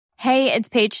Hey, it's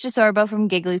Paige DeSorbo from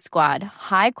Giggly Squad.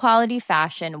 High quality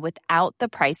fashion without the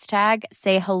price tag.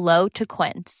 Say hello to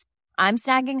Quince. I'm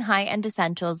snagging high-end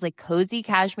essentials like cozy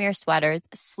cashmere sweaters,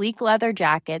 sleek leather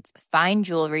jackets, fine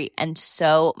jewelry, and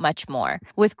so much more.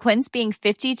 With Quince being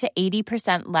 50 to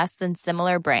 80% less than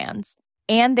similar brands.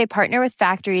 And they partner with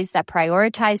factories that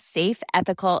prioritize safe,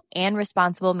 ethical, and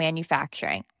responsible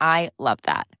manufacturing. I love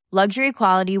that. Luxury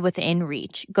quality within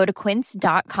reach. Go to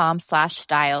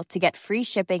quince.com/style to get free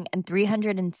shipping and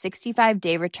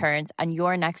 365-day returns on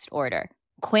your next order.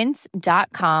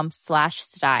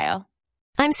 Quince.com/style.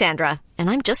 I'm Sandra, and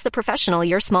I'm just the professional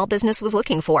your small business was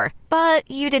looking for.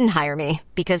 But you didn't hire me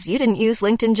because you didn't use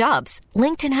LinkedIn Jobs.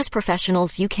 LinkedIn has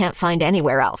professionals you can't find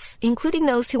anywhere else, including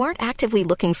those who aren't actively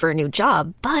looking for a new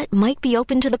job, but might be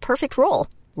open to the perfect role,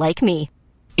 like me.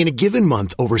 In a given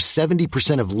month, over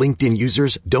 70% of LinkedIn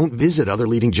users don't visit other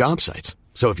leading job sites.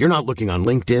 So if you're not looking on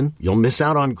LinkedIn, you'll miss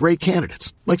out on great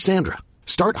candidates like Sandra.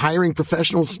 Start hiring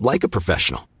professionals like a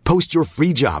professional. Post your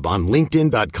free job on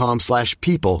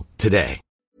linkedin.com/people today.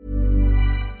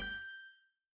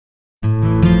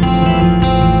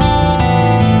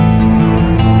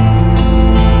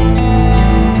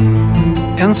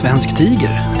 En svensk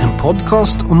tiger, en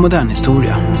podcast om modern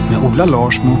historia med Ola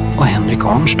Larsmo och Henrik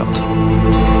Arnstad.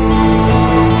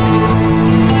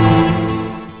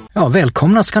 Ja,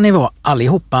 välkomna ska ni vara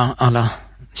allihopa, alla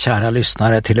kära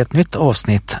lyssnare, till ett nytt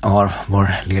avsnitt av vår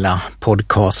lilla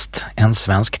podcast En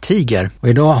svensk tiger. Och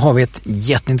idag har vi ett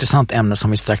jätteintressant ämne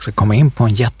som vi strax ska komma in på,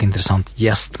 en jätteintressant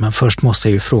gäst. Men först måste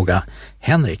jag ju fråga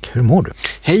Henrik, hur mår du?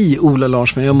 Hej Ola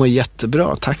Larsson, jag mår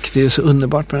jättebra, tack. Det är så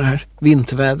underbart med det här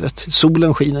vintervädret,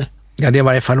 solen skiner. Ja, det är i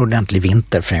varje fall ordentlig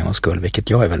vinter för en gångs skull, vilket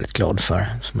jag är väldigt glad för,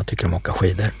 som jag tycker om att åka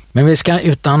skidor. Men vi ska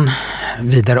utan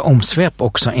vidare omsvep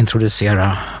också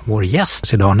introducera vår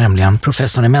gäst idag, nämligen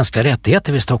professorn i mänskliga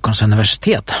rättigheter vid Stockholms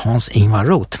universitet, Hans-Ingvar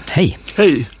Roth. Hej!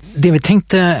 Hej! Det vi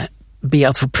tänkte be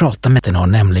att få prata med idag,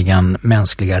 nämligen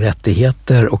mänskliga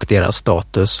rättigheter och deras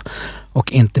status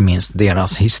och inte minst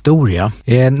deras historia.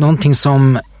 Någonting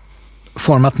som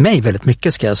format mig väldigt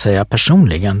mycket, ska jag säga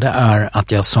personligen, det är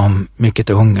att jag som mycket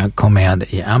ung kom med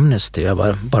i Amnesty. Jag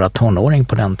var bara tonåring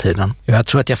på den tiden. Jag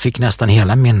tror att jag fick nästan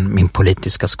hela min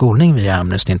politiska skolning via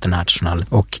Amnesty International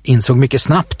och insåg mycket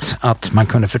snabbt att man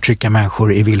kunde förtrycka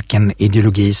människor i vilken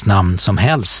ideologis namn som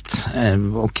helst,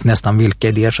 och nästan vilka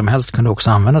idéer som helst kunde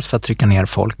också användas för att trycka ner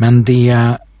folk. Men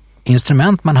det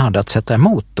instrument man hade att sätta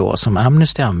emot då, som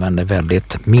Amnesty använde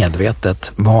väldigt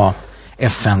medvetet, var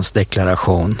FNs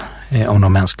deklaration om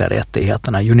de mänskliga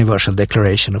rättigheterna, Universal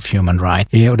Declaration of Human Rights.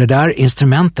 Och det där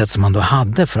instrumentet som man då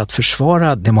hade för att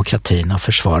försvara demokratin och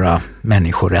försvara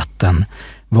människorätten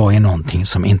var ju någonting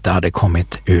som inte hade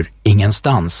kommit ur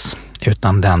ingenstans,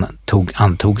 utan den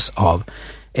antogs av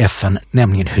FN,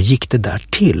 nämligen hur gick det där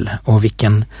till och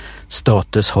vilken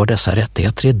status har dessa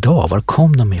rättigheter idag? Var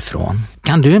kom de ifrån?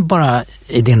 Kan du bara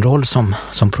i din roll som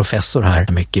professor här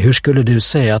mycket, hur skulle du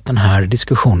säga att den här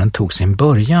diskussionen tog sin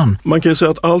början? Man kan ju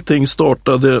säga att allting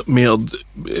startade med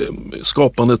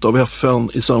skapandet av FN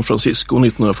i San Francisco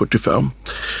 1945.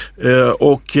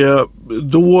 Och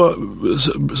då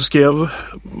skrev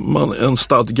man en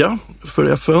stadga för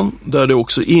FN där det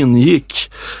också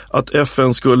ingick att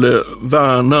FN skulle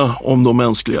värna om de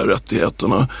mänskliga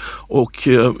rättigheterna och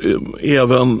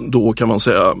även då, kan man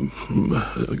säga,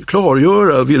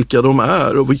 klargöra vilka de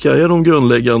är och vilka är de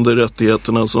grundläggande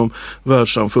rättigheterna som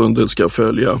världssamfundet ska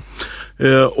följa.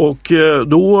 Och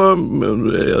då,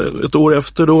 ett år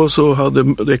efter då, så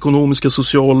hade det ekonomiska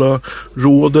sociala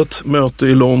rådet möte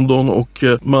i London och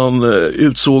man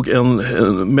utsåg en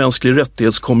mänsklig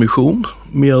rättighetskommission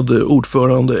med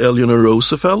ordförande Eleanor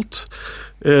Roosevelt,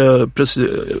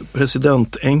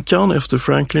 presidentänkan efter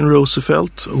Franklin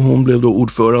Roosevelt. Hon blev då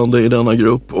ordförande i denna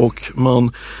grupp och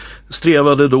man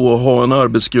strävade då att ha en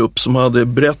arbetsgrupp som hade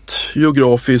brett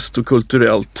geografiskt och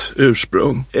kulturellt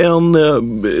ursprung. En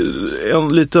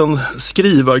liten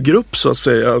skrivargrupp, så att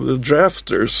säga,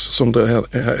 drafters som det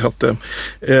hette,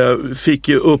 fick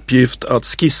i uppgift att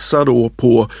skissa då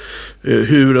på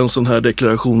hur en sån här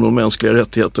deklaration om mänskliga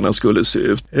rättigheterna skulle se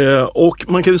ut. Och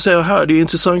man kan ju säga här, det är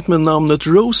intressant med namnet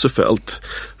Roosevelt,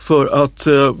 för att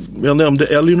jag nämnde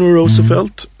Eleanor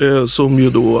Roosevelt som ju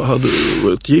då hade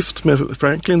varit gift med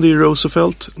Franklin D.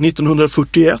 Roosevelt.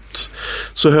 1941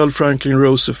 så höll Franklin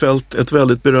Roosevelt ett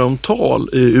väldigt berömt tal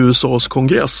i USAs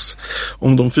kongress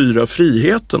om de 4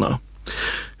 friheterna.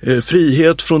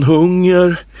 Frihet från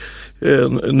hunger,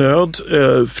 nöd,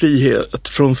 frihet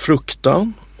från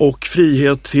fruktan och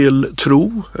frihet till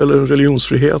tro eller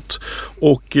religionsfrihet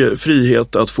och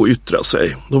frihet att få yttra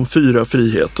sig. De 4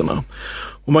 friheterna.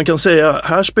 Och man kan säga,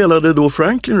 här spelade då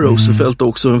Franklin Roosevelt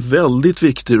också en väldigt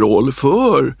viktig roll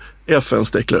för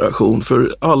FNs deklaration.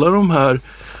 För alla de här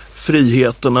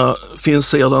friheterna finns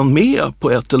sedan med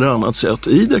på ett eller annat sätt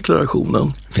i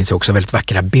deklarationen. Det finns också väldigt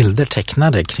vackra bilder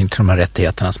tecknade kring de här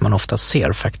rättigheterna som man ofta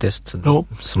ser faktiskt. Ja.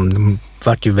 Som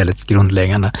vart ju väldigt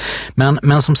grundläggande.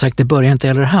 Men som sagt, det börjar inte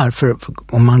heller här. För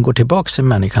om man går tillbaka i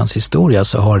människans historia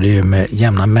så har det ju med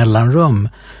jämna mellanrum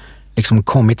liksom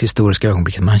kommit historiska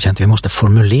ögonblick att man känner att vi måste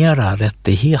formulera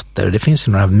rättigheter. Det finns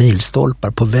ju några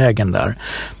milstolpar på vägen där.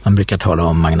 Man brukar tala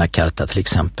om Magna Carta till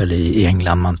exempel i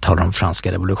England, man talar om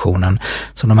franska revolutionen.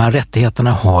 Så de här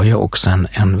rättigheterna har ju också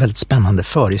en väldigt spännande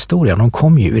förhistoria. De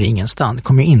kommer ju ur ingenstans, de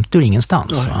kommer ju inte ur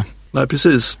ingenstans. Va? Nej,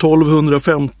 precis.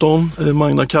 1215,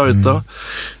 Magna Carta,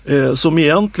 som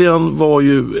egentligen var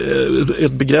ju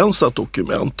ett begränsat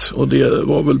dokument och det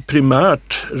var väl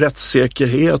primärt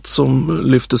rättssäkerhet som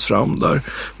lyftes fram där.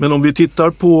 Men om vi tittar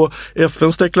på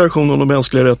FNs deklaration om de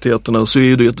mänskliga rättigheterna så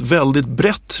är det ett väldigt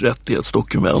brett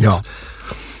rättighetsdokument. Ja.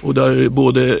 Och där är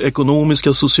både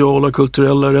ekonomiska, sociala,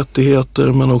 kulturella rättigheter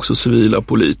men också civila,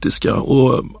 politiska.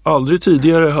 Och aldrig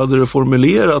tidigare hade det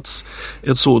formulerats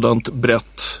ett sådant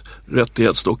brett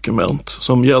rättighetsdokument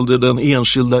som gällde den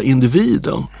enskilda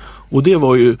individen. Och det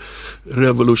var ju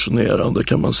revolutionerande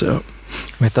kan man säga.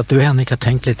 Jag vet att du, Henrik, har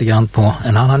tänkt lite grann på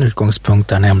en annan utgångspunkt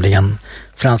där, nämligen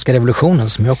franska revolutionen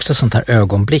som är också ett sånt här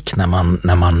ögonblick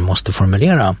när man måste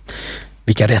formulera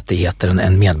vilka rättigheter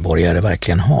en medborgare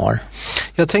verkligen har.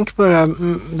 Jag tänker på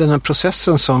den här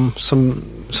processen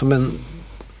som en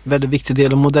väldigt viktig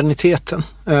del av moderniteten.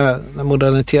 När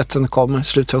moderniteten kommer i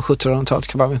slutet av 1700-talet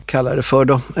kan man kalla det för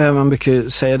då. Man brukar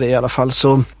säga det i alla fall.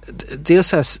 Så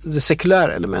dels är det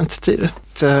sekulära elementet i det.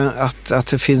 Att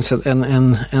det finns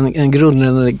en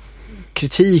grundläggande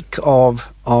kritik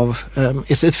av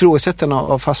ett ifrågasättande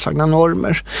av fastlagda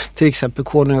normer. Till exempel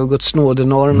konung och Guds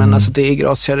nådenormen, alltså det är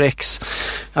gratia rex.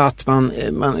 Att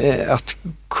att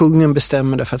kungen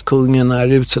bestämmer därför att kungen är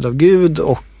utsedd av Gud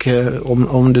och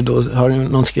om du då har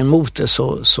någonting emot det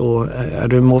så är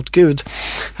du emot Gud.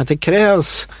 Att det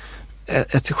krävs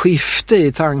ett skifte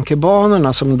i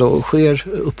tankebanorna som då sker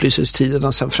upplysningstiden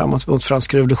och sen framåt mot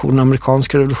franska revolutionen,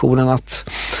 amerikanska revolutionen, att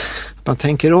man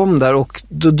tänker om där och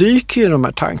då dyker ju de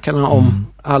här tankarna om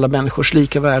alla människors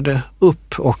lika värde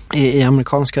upp och i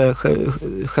amerikanska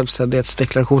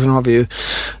självständighetsdeklarationen har vi ju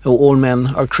all men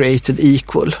are created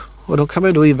equal. Och då kan man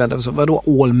ju då invända, så, vadå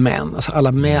all men? Alltså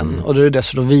alla män. Och det är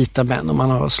dessutom vita män och man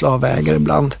har slavägare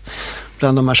bland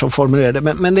de här som formulerar det.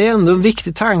 Men det är ändå en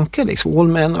viktig tanke liksom. All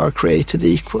men are created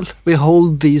equal. We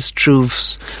hold these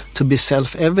truths to be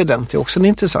self-evident. Det är också en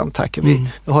intressant tanke. Vi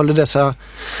håller dessa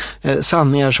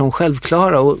sanningar som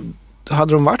självklara och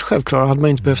hade de varit självklara hade man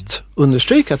inte behövt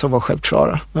understryka att de var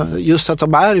självklara. Just att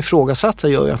de är ifrågasatta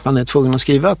gör ju att man är tvungen att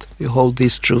skriva att we hold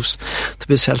these truths to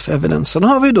be self-evident. Så då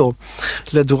har vi då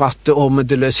le droit de homme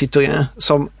de le citoyen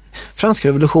som franska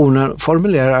revolutionen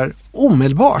formulerar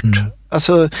omedelbart.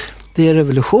 Alltså det är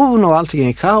revolution och allting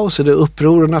är kaos och det är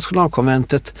uppror och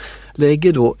nationalkonventet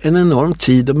lägger då en enorm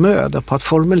tid och möda på att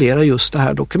formulera just det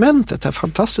här dokumentet, det här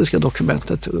fantastiska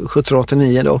dokumentet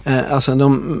 1789 då. Alltså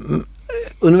de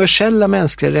universella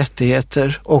mänskliga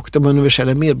rättigheter och de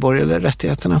universella medborgerliga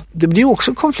rättigheterna. Det blir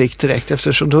också konflikt direkt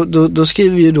eftersom då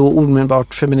skriver ju då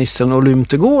omedelbart feministen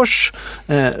Olympe de Gauche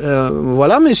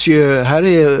voilà monsieur, här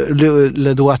är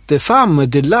le droit de femme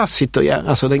de la citoyen,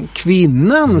 alltså den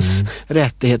kvinnans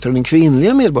rättigheter och den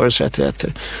kvinnliga medborgares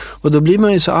rättigheter. Och då blir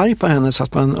man ju så arg på henne så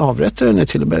att man avrättar henne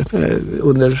till och med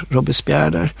under Robespierre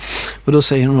där. Och då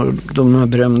säger hon de här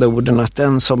berömda orden att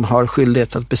den som har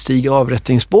skyldighet att bestiga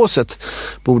avrättningsbåset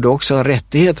borde också ha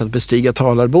rättighet att bestiga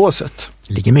talarbåset.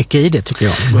 Det ligger mycket i det tycker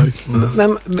jag.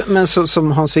 Men så,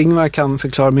 som Hans-Ingvar kan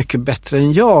förklara mycket bättre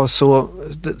än jag så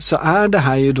är det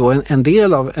här ju då en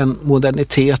del av en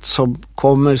modernitet som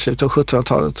kommer i slutet av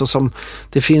 1700-talet och som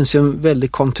det finns ju en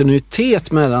väldig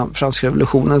kontinuitet mellan franska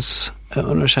revolutionens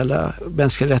universella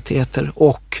mänskliga rättigheter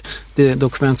och det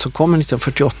dokument som kommer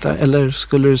 1948, eller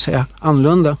skulle du säga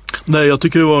annorlunda? Nej, jag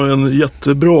tycker det var en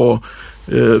jättebra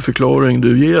förklaring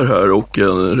du ger här och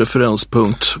en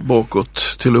referenspunkt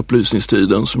bakåt till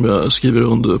upplysningstiden som jag skriver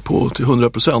under på till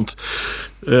 100%.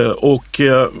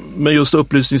 Men just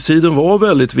upplysningstiden var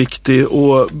väldigt viktig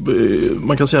och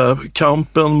man kan säga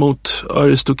kampen mot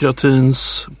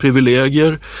aristokratins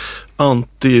privilegier,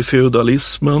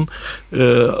 antifeudalismen,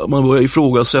 man började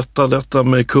ifrågasätta detta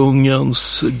med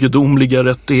kungens gudomliga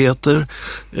rättigheter,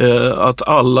 att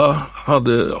alla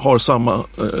har samma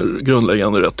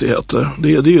grundläggande rättigheter.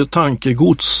 Det är ju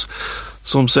tankegods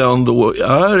som sedan då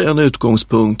är en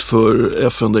utgångspunkt för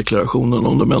FN-deklarationen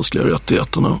om de mänskliga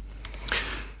rättigheterna.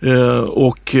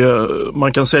 Och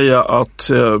man kan säga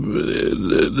att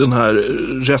den här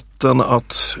rätten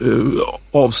att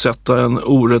avsätta en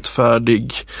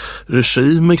orättfärdig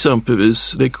regim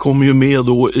exempelvis, det kommer ju med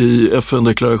då i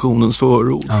FN-deklarationens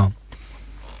förord. Ja.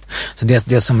 Så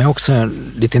det som är också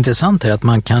lite intressant är att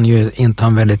man kan ju inta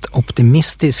en väldigt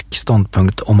optimistisk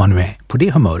ståndpunkt om man är på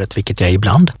det humöret, vilket jag är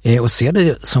ibland, och ser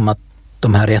det som att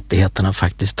de här rättigheterna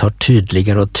faktiskt tar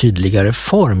tydligare och tydligare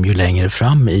form ju längre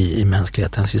fram i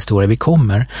mänsklighetens historia vi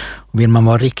kommer. Och vill man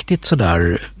vara riktigt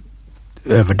sådär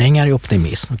överdängare i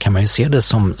optimism kan man ju se det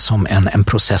som en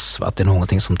process, att det är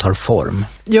någonting som tar form.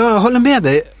 Jag håller med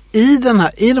dig. I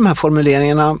de här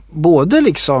formuleringarna, både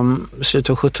liksom slutet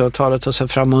av 1700-talet och så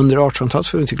fram under 1800-talet,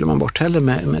 får vi inte glömma bort heller,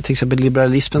 med till exempel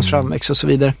liberalismens framväxt och så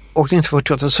vidare, och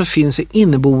 1948 så finns det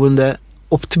inneboende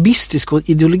optimistisk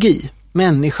ideologi.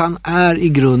 Människan är i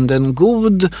grunden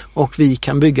god och vi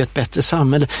kan bygga ett bättre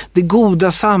samhälle. Det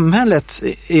goda samhället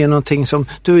är någonting som,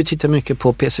 du har ju tittat mycket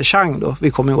på P.C. Chang då.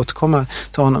 Vi kommer återkomma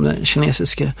till honom, den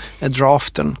kinesiska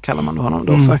draften kallar man honom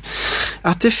då för.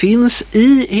 Att det finns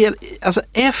alltså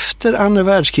efter andra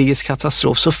världskrigets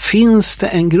katastrof så finns det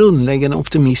en grundläggande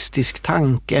optimistisk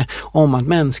tanke om att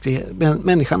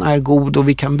människan är god och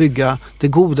vi kan bygga det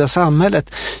goda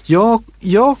samhället.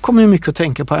 Jag kommer mycket att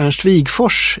tänka på Ernst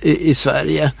Wigforss i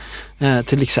Sverige,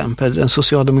 till exempel den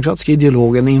socialdemokratiska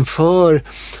ideologen inför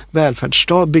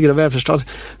bygger av välfärdsstat.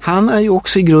 Han är ju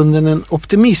också i grunden en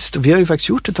optimist. Vi har ju faktiskt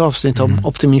gjort ett avsnitt om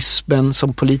optimismen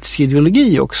som politisk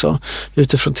ideologi också,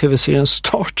 utifrån tv-serien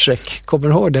Star Trek. Kommer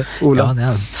du ihåg det, Ola?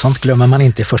 Ja, sånt glömmer man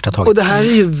inte i första taget. Och det här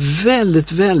är ju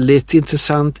väldigt, väldigt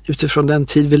intressant utifrån den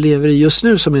tid vi lever i just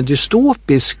nu, som är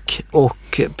dystopisk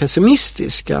och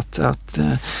pessimistisk.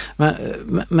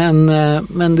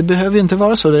 Men det behöver ju inte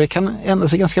vara så. Det kan ändra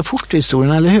sig ganska fort i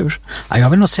historien, eller hur? Ja, jag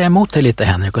vill nog säga emot dig lite,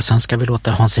 Henrik, och sen ska vi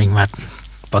låta Hans-Ingvar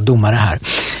vara domare här.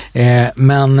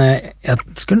 Men jag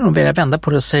skulle nog vilja vända på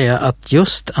det och säga att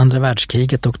just andra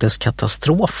världskriget och dess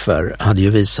katastrofer hade ju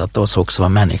visat oss också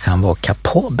vad människan var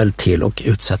kapabel till och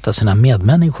utsätta sina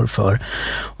medmänniskor för.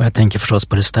 Och jag tänker förstås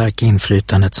på det starka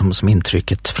inflytandet som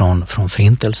intrycket från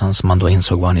förintelsen, som man då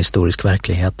insåg var en historisk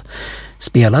verklighet,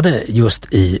 spelade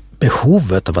just i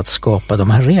behovet av att skapa de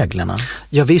här reglerna.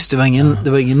 Ja visst, det var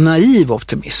ingen naiv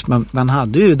optimism. Man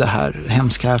hade ju det här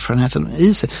hemska erfarenheten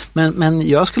i sig. Men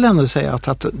jag skulle ändå säga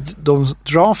att de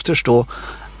drafters då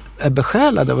är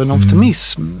besjälade av en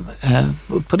optimism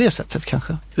på det sättet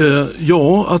kanske.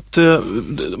 Ja, att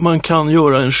man kan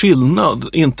göra en skillnad,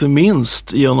 inte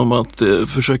minst genom att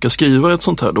försöka skriva ett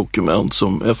sånt här dokument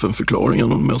som FN-förklaringen om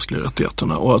de mänskliga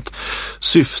rättigheterna, och att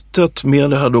syftet med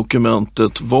det här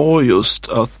dokumentet var just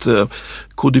att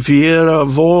kodifiera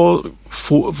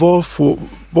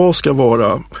vad ska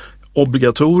vara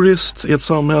obligatoriskt i ett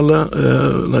samhälle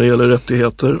när det gäller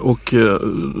rättigheter, och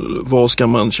vad ska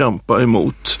man kämpa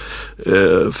emot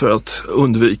för att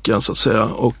undvika, så att säga.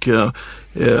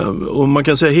 Och man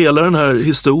kan säga hela den här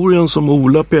historien som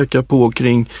Ola pekar på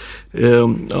kring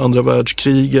andra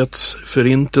världskriget,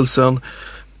 förintelsen,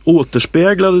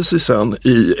 återspeglade sig sen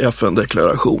i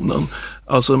FN-deklarationen.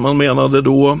 Alltså man menade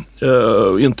då,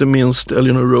 inte minst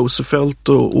Eleanor Roosevelt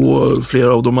och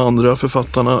flera av de andra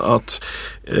författarna, att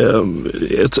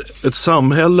ett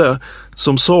samhälle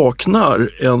som saknar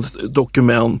ett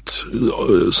dokument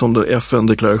som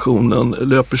FN-deklarationen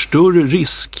löper större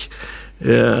risk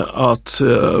att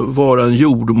vara en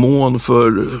jordmån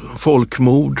för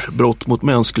folkmord, brott mot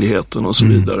mänskligheten och så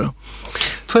vidare.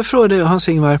 Får jag fråga dig,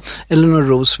 Hans-Ingvar, Eleanor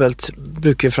Roosevelt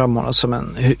brukar framhållas som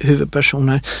en huvudperson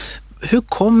här. Hur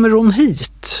kommer hon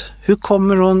hit? Hur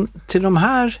kommer hon till de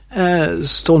här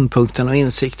ståndpunkterna och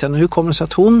insikterna? Hur kommer det sig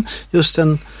att hon, just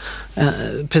en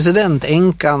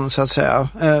presidentänkan så att säga,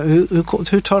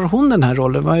 hur tar hon den här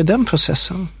rollen? Vad är den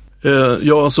processen?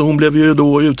 Ja, alltså hon blev ju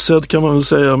då utsedd, kan man väl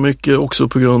säga, mycket också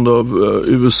på grund av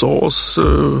USAs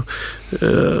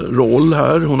roll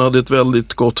här. Hon hade ett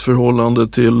väldigt gott förhållande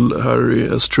till Harry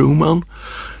S. Truman,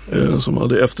 som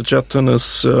hade efterträtt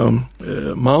hennes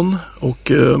man,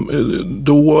 och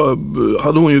då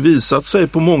hade hon ju visat sig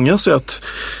på många sätt,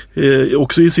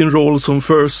 också i sin roll som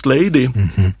First Lady,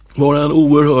 vara en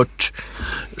oerhört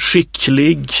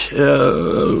skicklig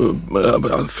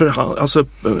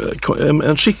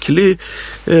en skicklig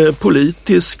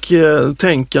politisk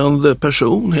tänkande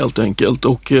person helt enkelt,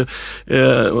 och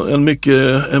en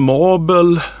mycket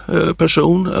amabel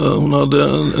person. Hon hade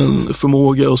en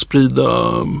förmåga att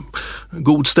sprida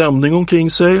god stämning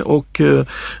omkring sig och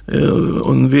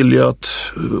en vilja att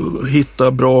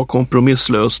hitta bra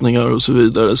kompromisslösningar och så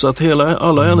vidare. Så att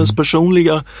alla hennes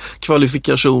personliga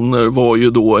kvalifikationer var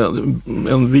ju då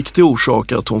en en viktig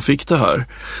orsak att hon fick det här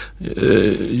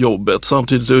jobbet.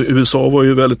 Samtidigt USA var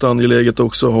ju väldigt angeläget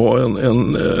också att ha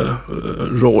en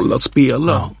roll att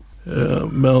spela. Ja.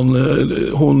 Men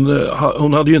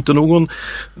hon hade ju inte någon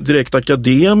direkt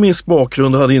akademisk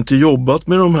bakgrund, hade inte jobbat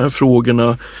med de här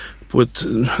frågorna på ett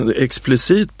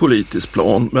explicit politiskt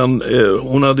plan, men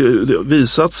hon hade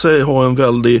visat sig ha en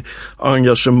väldig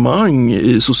engagemang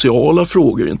i sociala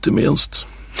frågor inte minst.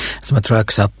 Så jag tror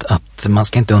också att man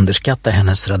ska inte underskatta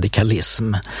hennes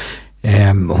radikalism.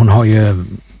 Hon har ju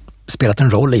spelat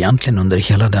en roll egentligen under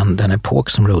hela den epok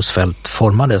som Roosevelt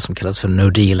formade, som kallas för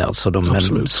New Deal, alltså de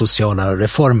sociala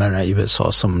reformer i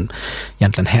USA som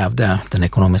egentligen hävde den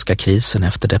ekonomiska krisen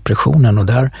efter depressionen, och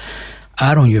där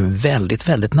är hon ju väldigt,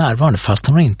 väldigt närvarande. Fast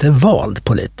hon inte är vald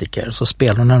politiker så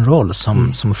spelar hon en roll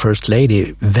som First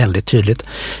Lady väldigt tydligt.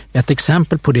 Ett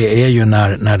exempel på det är ju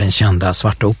när den kända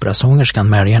svarta operasångerskan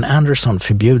Marian Anderson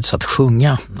förbjuds att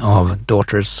sjunga av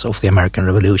Daughters of the American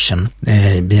Revolution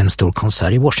vid en stor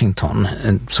konsert i Washington.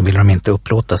 Så vill de inte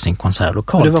upplåta sin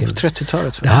konsertlokal. Det var på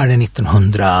 30-talet? Det här är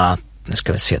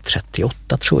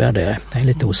 1938 tror jag det är. Jag är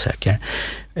lite osäker.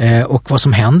 Och vad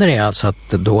som händer är alltså att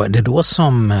det är då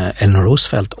som Eleanor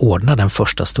Roosevelt ordnar den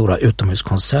första stora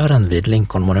utomhuskonserten vid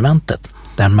Lincoln-monumentet,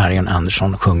 där Marian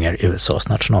Anderson sjunger USAs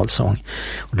nationalsång.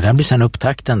 Och det där blir sedan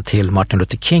upptakten till Martin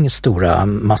Luther Kings stora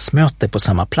massmöte på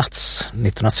samma plats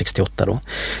 1968 då.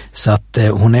 Så att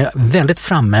hon är väldigt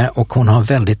framme och hon har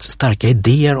väldigt starka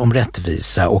idéer om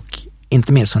rättvisa, och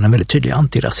inte minst hon är en väldigt tydlig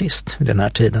antirasist i den här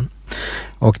tiden.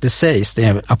 Och det sägs, det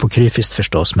är apokryfiskt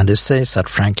förstås, men det sägs att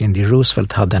Franklin D.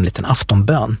 Roosevelt hade en liten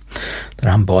aftonbön där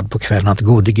han bad på kvällen att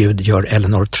gode Gud gör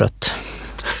Eleanor trött.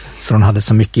 För hon hade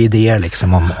så mycket idéer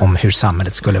liksom om hur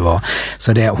samhället skulle vara.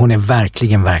 Så hon är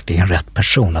verkligen, verkligen rätt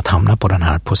person att hamna på den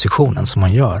här positionen som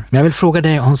hon gör. Men jag vill fråga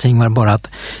dig, Hans-Ingvar, bara att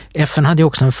FN hade ju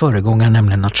också en föregångare,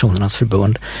 nämligen Nationernas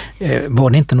förbund. Var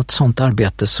det inte något sånt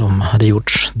arbete som hade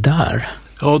gjorts där?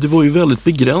 Ja, det var ju väldigt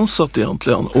begränsat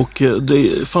egentligen, och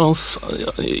det fanns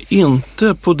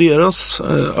inte på deras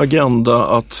agenda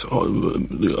att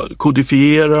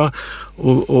kodifiera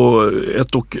och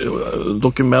ett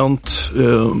dokument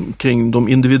kring de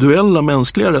individuella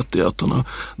mänskliga rättigheterna.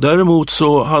 Däremot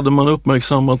så hade man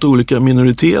uppmärksammat olika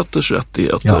minoriteters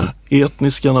rättigheter,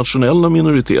 etniska, nationella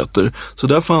minoriteter. Så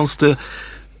där fanns det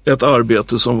ett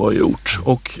arbete som var gjort,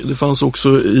 och det fanns också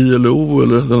ILO,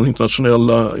 eller den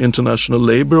International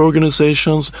Labour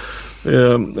Organizations,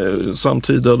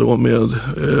 samtida då med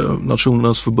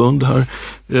Nationernas förbund här,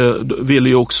 ville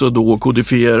ju också då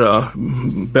kodifiera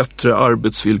bättre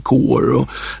arbetsvillkor och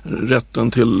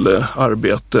rätten till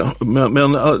arbete.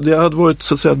 Men det hade varit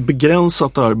så att säga ett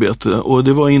begränsat arbete, och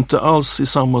det var inte alls i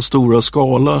samma stora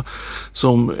skala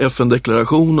som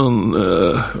FN-deklarationen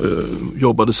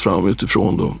jobbades fram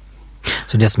utifrån då.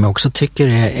 Så det som jag också tycker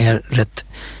är rätt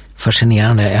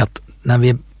fascinerande är att när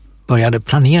vi började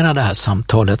planera det här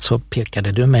samtalet så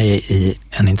pekade du mig i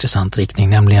en intressant riktning,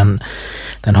 nämligen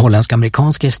den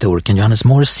holländsk-amerikanska historikern Johannes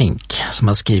Morsink, som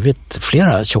har skrivit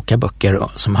flera tjocka böcker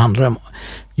som handlar om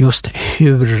just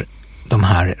hur de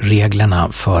här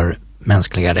reglerna för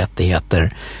mänskliga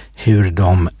rättigheter, hur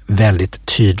de väldigt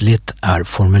tydligt är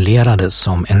formulerade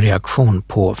som en reaktion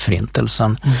på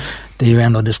förintelsen. Det är ju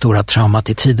ändå det stora traumat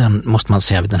i tiden, måste man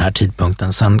säga, vid den här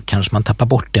tidpunkten. Sen kanske man tappar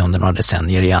bort det under några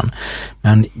decennier igen.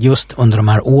 Men just under de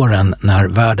här åren när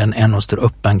världen ännu står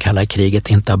öppen, kalla kriget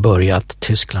inte har börjat,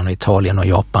 Tyskland och Italien och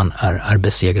Japan är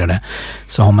besegrade,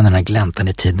 så har man den här gläntan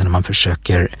i tiden när man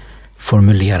försöker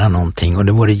formulera någonting. Och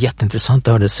det vore jätteintressant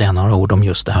att höra dig säga några ord om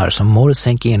just det här som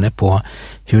Morsink är inne på,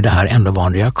 hur det här ändå var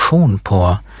en reaktion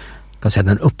på, kan säga,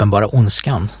 den uppenbara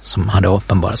ondskan som hade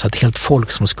uppenbarat, så att helt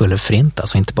folk som skulle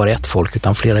förintas, och inte bara ett folk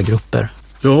utan flera grupper.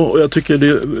 Ja, och jag tycker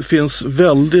det finns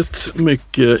väldigt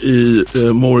mycket i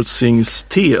Morsinks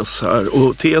tes här,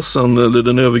 och tesen, eller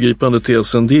den övergripande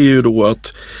tesen, det är ju då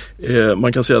att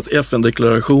man kan säga att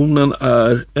FN-deklarationen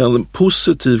är en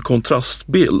positiv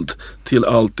kontrastbild till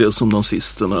allt det som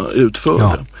nazisterna utförde.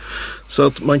 Ja. Så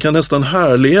att man kan nästan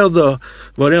härleda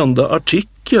varenda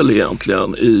artikel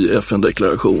egentligen i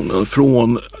FN-deklarationen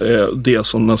från det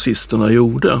som nazisterna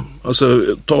gjorde. Alltså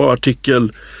ta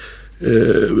artikel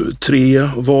 3,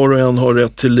 var och en har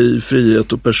rätt till liv,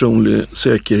 frihet och personlig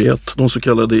säkerhet, de så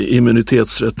kallade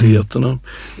immunitetsrättigheterna.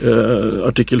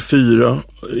 Artikel 4,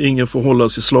 ingen får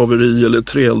hållas i slaveri eller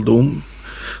träldom.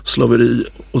 Slaveri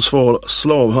och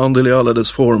slavhandel i alla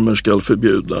dess former ska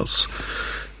förbjudas.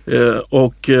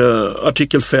 Och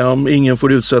artikel 5, ingen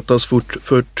får utsättas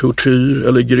för tortyr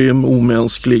eller grym,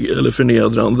 omänsklig eller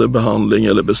förnedrande behandling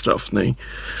eller bestraffning.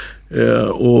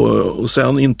 Och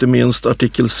sen inte minst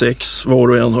artikel 6, var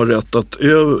och en har rätt att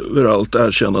överallt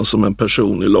erkännas som en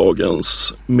person i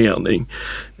lagens mening.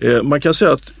 Man kan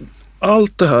säga att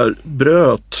allt det här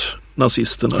bröt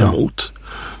nazisterna emot.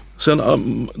 Sen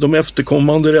de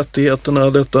efterkommande rättigheterna,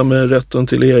 detta med rätten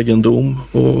till egendom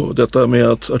och detta med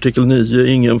att artikel 9,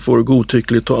 ingen får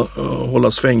godtyckligt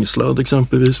hållas fängslad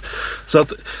exempelvis. Så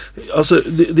att alltså,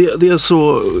 det är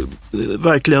så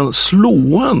verkligen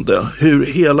slående hur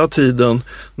hela tiden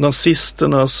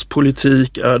nazisternas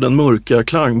politik är den mörka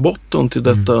klangbotten till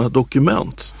detta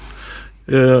dokument.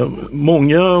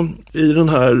 Många i den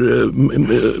här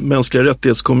mänskliga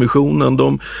rättighetskommissionen,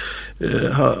 de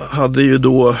hade ju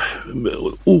då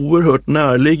oerhört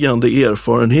närliggande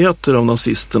erfarenheter av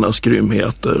nazisternas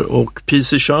grymheter, och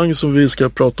P.C. Chang, som vi ska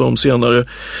prata om senare,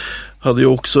 hade ju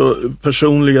också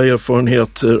personliga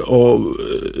erfarenheter av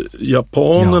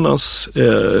japanernas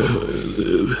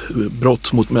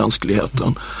brott mot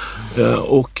mänskligheten.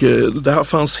 Och det här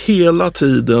fanns hela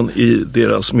tiden i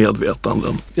deras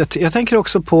medvetanden. Jag tänker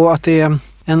också på att det är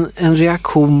en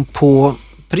reaktion på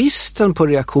bristen på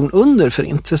reaktion under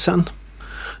förintelsen.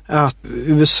 Att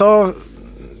USA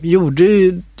gjorde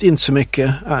ju inte så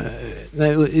mycket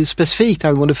specifikt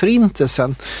angående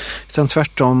förintelsen, utan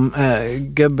tvärtom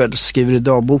Goebbels skriver i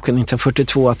dagboken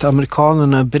 1942 att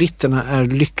amerikanerna, britterna är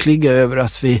lyckliga över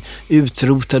att vi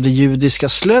utrotade judiska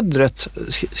slödret,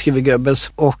 skriver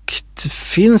Goebbels, och det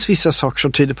finns vissa saker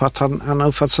som tyder på att han har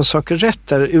uppfattat saker rätt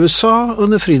där. USA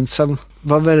under förintelsen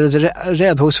var väldigt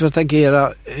räddhågs för att agera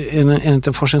enligt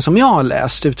den forskning som jag har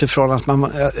läst, utifrån att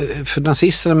för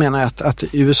nazisterna menar att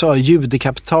USA är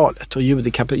judekapitalet och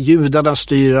judarna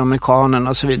styr amerikanerna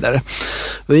och så vidare.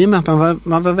 Och i och med att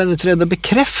man var väldigt rädd att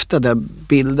bekräfta den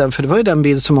bilden, för det var ju den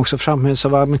bild som också framhölls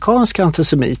av amerikanska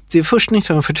antisemit. Det är först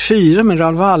 1944 med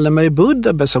Raoul Wallenberg i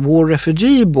Budapest av War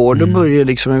Refugee Board, då börjar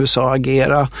liksom USA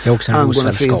agera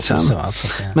angående förintelsen.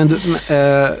 Men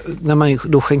när man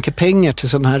då skänker pengar till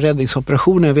sådana här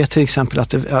räddningsoperationer, jag vet till exempel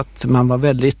att man var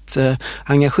väldigt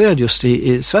engagerad just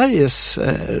i Sveriges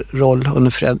roll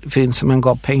under förintelsen. Man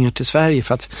gav pengar till Sverige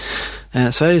för att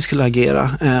Sverige skulle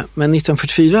agera. Men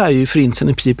 1944 är ju förintelsen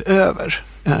i princip över.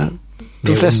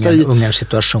 De flesta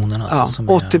ungarsituationen. Alltså,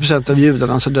 80% av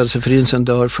judarna som dödas i förintelsen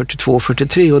dör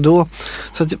 42-43, och då,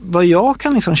 så att vad jag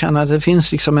kan liksom känna att det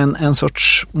finns liksom en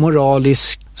sorts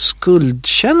moralisk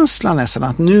skuldkänsla nästan,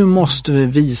 att nu måste vi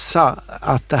visa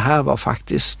att det här var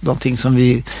faktiskt någonting som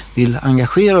vi vill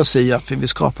engagera oss i, att vi vill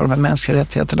skapa de här mänskliga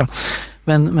rättigheterna.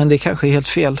 Men det kanske är helt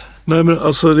fel. Nej, men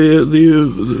alltså det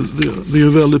är ju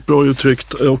väldigt bra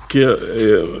uttryckt, och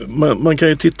man kan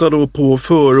ju titta då på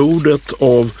förordet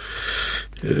av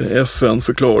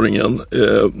FN-förklaringen,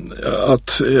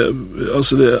 att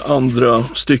alltså det andra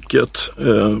stycket,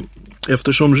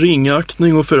 eftersom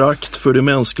ringaktning och förakt för de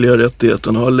mänskliga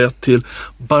rättigheterna har lett till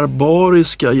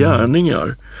barbariska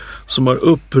gärningar som har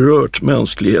upprört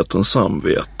mänsklighetens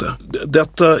samvete.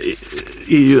 Detta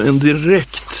är ju en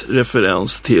direkt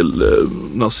referens till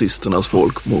nazisternas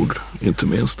folkmord, inte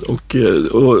minst. Och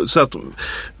så att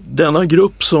denna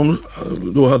grupp som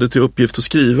då hade till uppgift att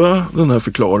skriva den här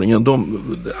förklaringen, de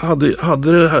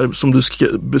hade det här som du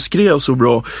beskrev så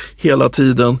bra hela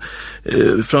tiden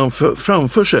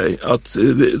framför sig, att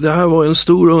det här var en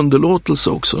stor underlåtelse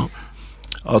också.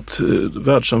 Att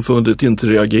världssamfundet inte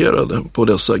reagerade på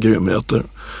dessa grymheter.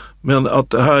 Men att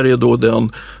det här är då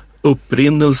den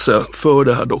upprinnelse för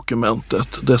det här dokumentet,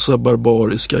 dessa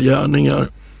barbariska gärningar.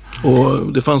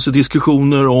 Och det fanns ju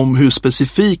diskussioner om hur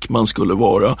specifik man skulle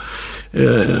vara.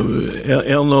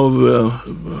 En av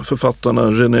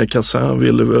författarna, René Cassin,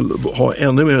 ville väl ha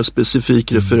ännu mer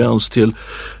specifik referens till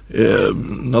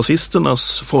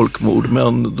nazisternas folkmord,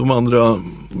 men de andra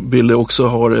ville också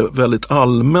ha det väldigt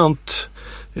allmänt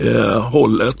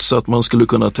hållet, så att man skulle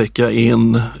kunna täcka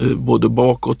in både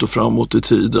bakåt och framåt i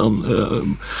tiden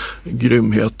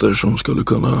grymheter som skulle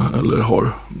kunna eller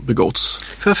har begåtts.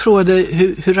 För jag frågade,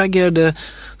 hur reagerade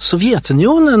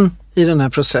Sovjetunionen i den här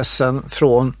processen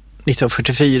från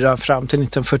 1944 fram till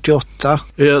 1948?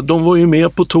 De var ju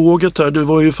med på tåget här. Det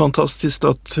var ju fantastiskt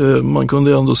att man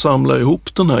kunde ändå samla ihop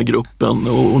den här gruppen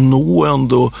och nå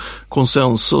ändå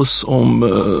konsensus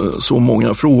om så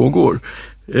många frågor.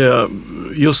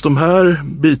 Just de här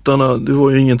bitarna, det var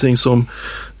ju ingenting som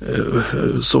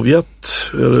Sovjet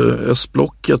eller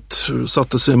östblocket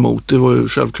satte sig emot. Det var ju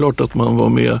självklart att man var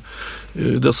med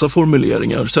dessa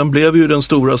formuleringar. Sen blev ju den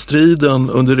stora striden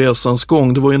under resans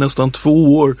gång, det var ju nästan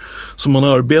 2 år som man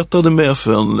arbetade med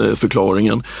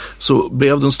FN-förklaringen, så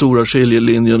blev den stora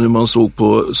skiljelinjen hur man såg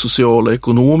på sociala och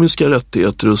ekonomiska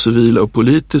rättigheter och civila och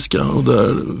politiska, och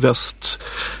där väst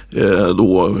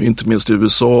då, inte minst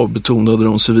USA, betonade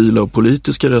de civila och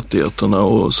politiska rättigheterna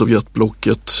och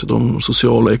Sovjetblocket de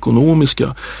sociala och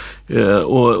ekonomiska.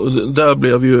 Och där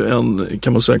blev ju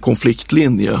kan man säga,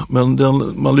 konfliktlinje, men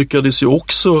man lyckades ju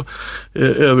också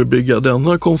överbrygga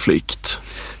denna konflikt.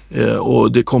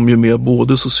 Och det kom ju med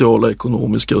både sociala,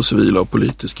 ekonomiska och civila och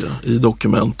politiska i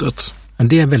dokumentet.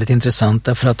 Det är väldigt intressant,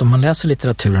 därför att om man läser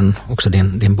litteraturen, också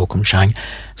din bok om Chiang,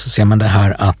 så ser man det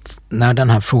här att när den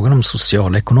här frågan om sociala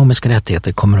och ekonomiska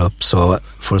rättigheter kommer upp så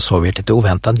får Sovjet lite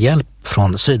oväntad hjälp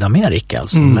från Sydamerika.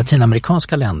 Alltså de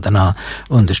latinamerikanska länderna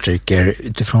understryker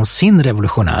utifrån sin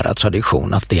revolutionära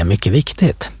tradition att det är mycket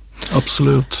viktigt.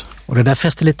 Absolut. Och det där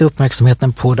fäster lite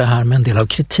uppmärksamheten på det här med en del av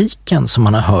kritiken som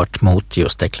man har hört mot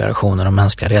just deklarationen om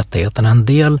mänskliga rättigheter. En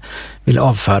del vill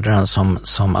avfärda den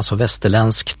som alltså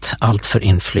västerländskt, alltför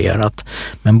influerat.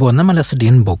 Men både när man läser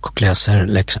din bok och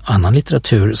läser annan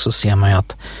litteratur så ser man ju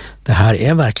att det här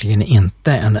är verkligen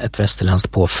inte ett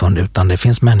västerländskt påfund, utan det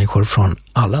finns människor från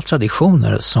alla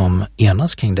traditioner som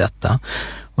enas kring detta.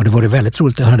 Och det vore väldigt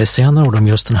roligt att höra dig säga några ord om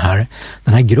just den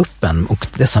här gruppen och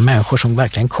dessa människor som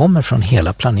verkligen kommer från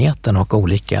hela planeten och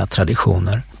olika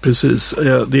traditioner. Precis,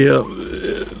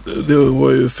 det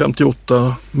var ju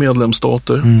 58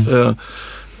 medlemsstater.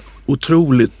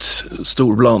 Otroligt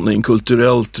stor blandning,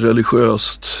 kulturellt,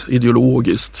 religiöst,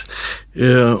 ideologiskt.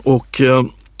 Och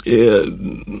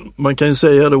man kan ju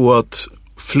säga då att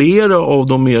flera av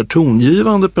de mer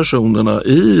tongivande personerna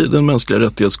i den mänskliga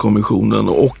rättighetskommissionen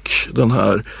och den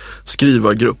här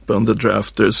skrivargruppen, The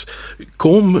Drafters,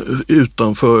 kom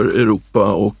utanför Europa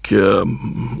och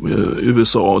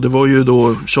USA. Det var ju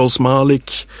då Charles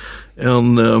Malik,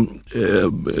 en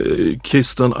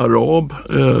kristen arab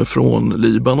från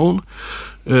Libanon,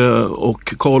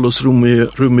 och Carlos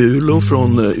Romulo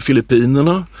från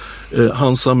Filippinerna,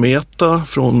 Hansa Mehta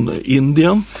från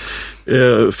Indien,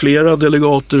 flera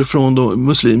delegater från de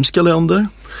muslimska länder.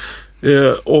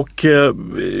 Och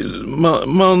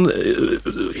man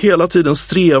hela tiden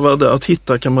strävade att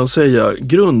hitta, kan man säga,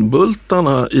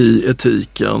 grundbultarna i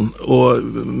etiken,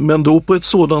 men då på ett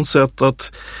sådant sätt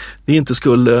att det inte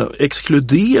skulle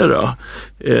exkludera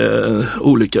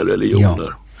olika religioner.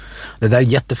 Ja. Det där är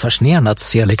jättefascinerande att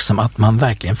se liksom att man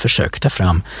verkligen försöker ta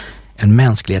fram en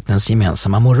mänsklighetens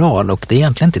gemensamma moral, och det är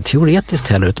egentligen inte teoretiskt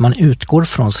heller, utan man utgår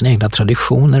från sina egna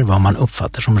traditioner, vad man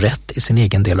uppfattar som rätt i sin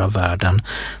egen del av världen.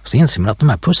 Och så inser man att de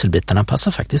här pusselbitarna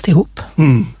passar faktiskt ihop.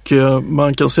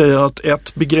 Man kan säga att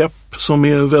ett begrepp som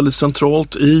är väldigt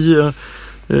centralt i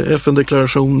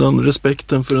FN-deklarationen,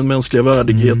 respekten för den mänskliga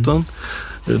värdigheten,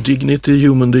 dignity,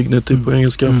 human dignity på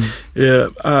engelska,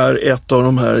 är ett av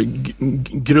de här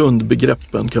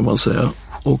grundbegreppen, kan man säga.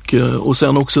 Och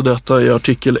sen också detta i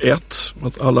artikel 1,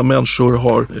 att alla människor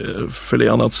har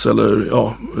förlenats, eller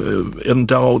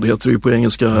endowed heter det ju på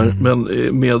engelska här, men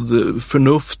med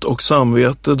förnuft och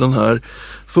samvete, den här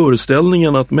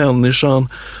föreställningen att människan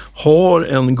har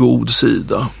en god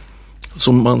sida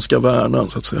som man ska värna,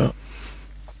 så att säga.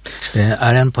 Det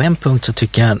är på en punkt så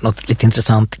tycker jag något lite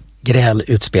intressant gräl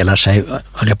utspelar sig,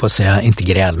 höll jag på att säga, inte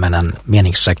gräl men en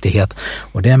meningsskiljaktighet,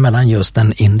 och det är mellan just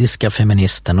den indiska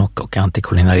feministen och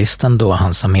antikolonialisten då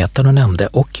Hansa Mehta du nämnde,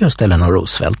 och just Eleanor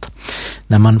Roosevelt.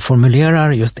 När man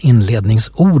formulerar just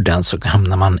inledningsorden så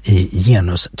hamnar man i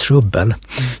genustrubbel.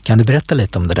 Kan du berätta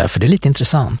lite om det där, för det är lite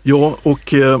intressant. Ja,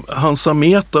 och Hansa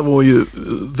Mehta var ju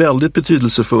väldigt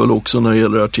betydelsefull också när det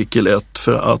gäller artikel 1,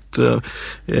 för att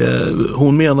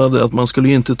hon menade att man skulle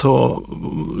inte ta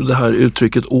det här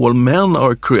uttrycket all men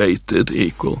are created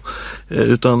equal,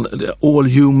 utan all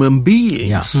human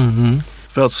beings.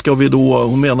 För att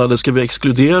hon menade, ska vi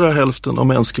exkludera hälften av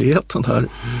mänskligheten här?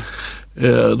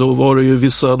 Då var det ju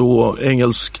vissa då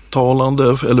engelsktalande,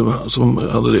 eller som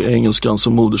hade det engelskan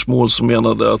som modersmål, som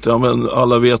menade att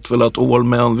alla vet väl att all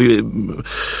men, vi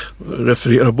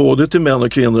refererar både till män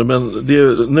och kvinnor, men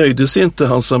det nöjde sig inte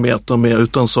Hansa Mehta med,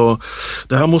 utan sa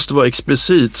det här måste vara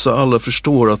explicit så alla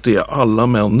förstår att det är alla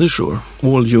människor,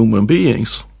 all human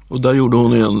beings. Och där gjorde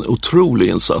hon en otrolig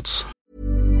insats.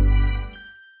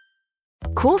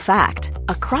 Cool fact,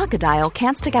 a crocodile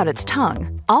can't stick out its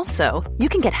tongue. Also, you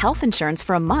can get health insurance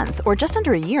for a month or just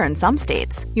under a year in some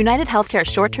states. United Healthcare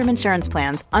short-term insurance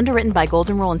plans, underwritten by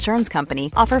Golden Rule Insurance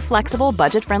Company, offer flexible,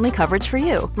 budget-friendly coverage for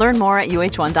you. Learn more at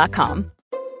uh1.com.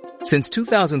 Since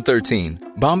 2013,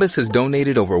 Bombas has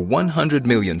donated over 100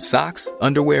 million socks,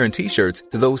 underwear, and T-shirts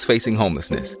to those facing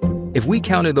homelessness. If we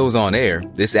counted those on air,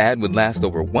 this ad would last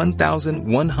over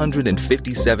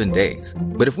 1,157 days.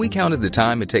 But if we counted the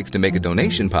time it takes to make a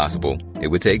donation possible, it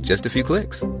would take just a few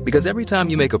clicks. Because every time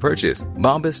you make a purchase,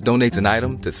 Bombas donates an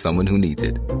item to someone who needs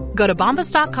it. Go to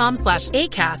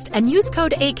bombas.com/ACAST and use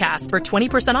code ACAST for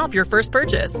 20% off your first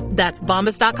purchase. That's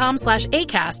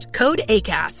bombas.com/ACAST, code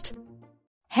ACAST.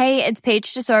 Hey, it's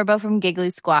Paige DeSorbo from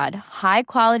Giggly Squad. High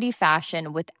quality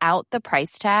fashion without the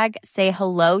price tag. Say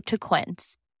hello to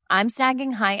Quince. I'm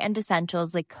snagging high-end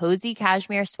essentials like cozy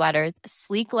cashmere sweaters,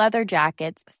 sleek leather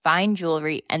jackets, fine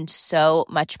jewelry, and so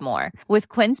much more. With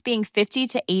Quince being 50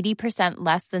 to 80%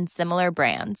 less than similar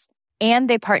brands. And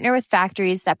they partner with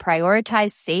factories that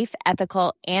prioritize safe,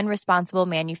 ethical, and responsible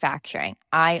manufacturing.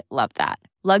 I love that.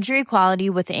 Luxury quality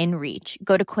within reach.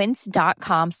 Go to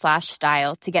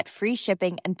quince.com/style to get free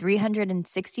shipping and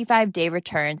 365-day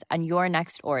returns on your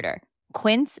next order.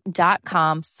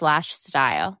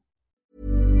 Quince.com/style.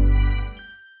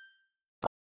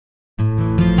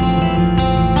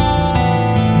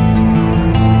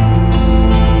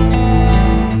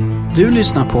 Du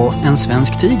lyssnar på En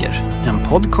svensk tiger, en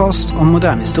podcast om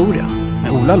modern historia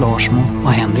med Ola Larsmo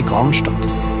och Henrik Arnstad.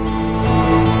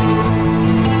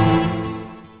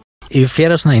 Det är ju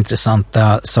flera sådana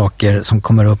intressanta saker som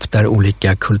kommer upp där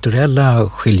olika kulturella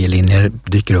skiljelinjer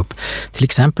dyker upp. Till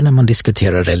exempel när man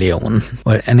diskuterar religion.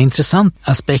 Och en intressant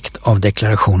aspekt av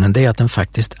deklarationen är att den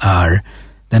faktiskt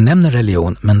den nämner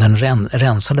religion, men den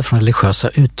rensade från religiösa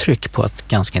uttryck på ett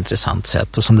ganska intressant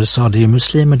sätt. Och som du sa, det är ju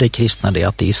muslimer, det är kristna, det är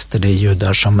ateister, det är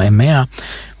judar som är med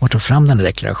och tar fram den här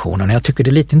deklarationen. Och jag tycker det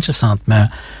är lite intressant med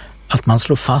att man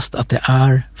slår fast att det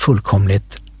är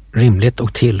fullkomligt rimligt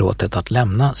och tillåtet att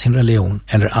lämna sin religion,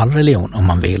 eller all religion om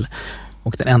man vill.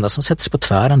 Och den enda som sätter sig på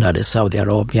tvären där, det är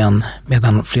Saudiarabien,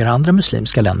 medan flera andra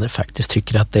muslimska länder faktiskt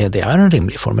tycker att det är en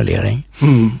rimlig formulering.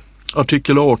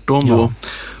 Artikel 18 då,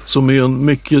 som är en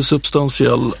mycket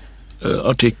substantiell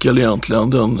artikel egentligen.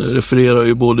 Den refererar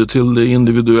ju både till det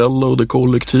individuella och det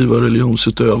kollektiva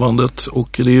religionsutövandet,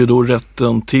 och det är ju då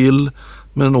rätten till,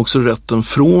 men också rätten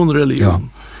från religion.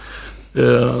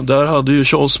 Där hade ju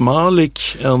Charles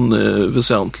Malik en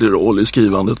väsentlig roll i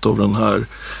skrivandet av den här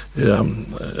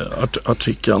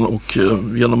artikeln, och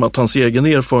genom att hans egen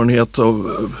erfarenhet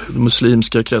av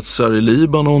muslimska kretsar i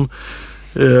Libanon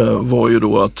var ju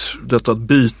då att detta att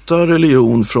byta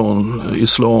religion från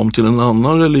islam till en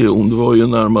annan religion, det var ju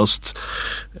närmast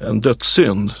en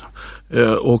dödssynd.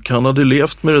 Och han hade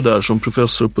levt med det där som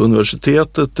professor på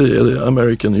universitetet i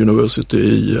American University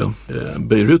i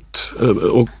Beirut,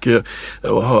 och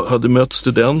hade mött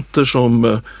studenter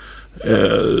som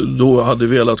då hade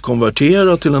velat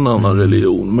konvertera till en annan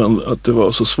religion, men att det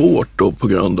var så svårt då på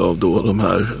grund av då de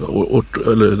här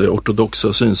det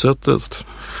ortodoxa synsättet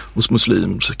hos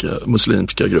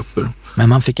muslimska grupper. Men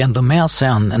man fick ändå med sig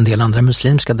en del andra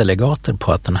muslimska delegater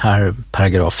på att den här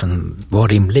paragrafen var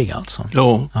rimlig alltså.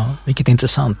 Ja. Vilket är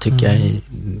intressant tycker jag i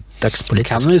dagspolitisk.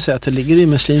 Kan man ju säga att det ligger i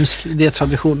muslimsk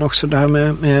idétradition också, det här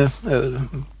med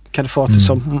kalifatet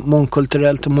som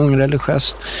mångkulturellt och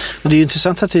mångreligiöst. Men det är ju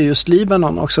intressant att det är just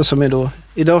Libanon också som är då,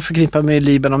 idag förknippar med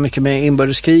Libanon mycket med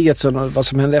inbördeskriget och vad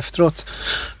som hände efteråt.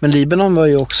 Men Libanon var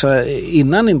ju också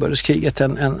innan inbördeskriget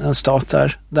en stat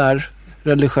där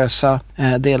religiösa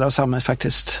delar av samhället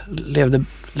faktiskt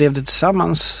levde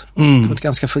tillsammans på ett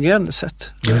ganska fungerande sätt.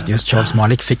 Just Charles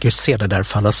Malik fick ju se det där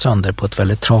falla sönder på ett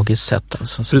väldigt tragiskt sätt.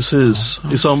 Alltså. Precis.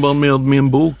 I samband med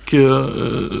min bok,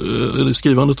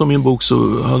 skrivandet av min bok,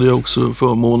 så hade jag också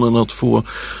förmånen att få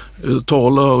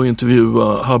tala och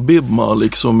intervjua Habib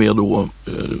Malik, som är då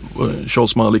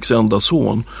Charles Maliks enda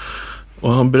son.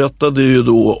 Och han berättade ju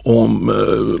då om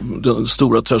den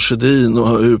stora tragedin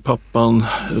och hur pappan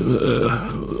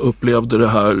upplevde det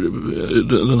här,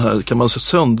 den här, kan man säga,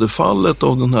 sönderfallet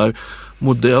av den här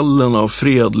modellen av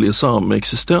fredlig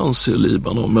samexistens i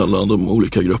Libanon mellan de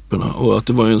olika grupperna, och att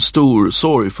det var en stor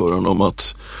sorg för honom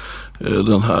att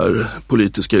den här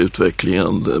politiska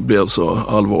utvecklingen blev så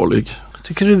allvarlig.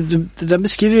 Tycker du, det där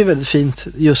beskriver ju väldigt fint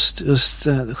just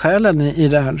skälen i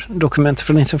det här dokumentet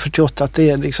från 1948, att det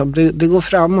är liksom, det går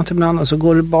framåt ibland och så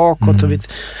går det bakåt och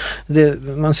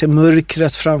man ser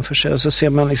mörkret framför sig och så ser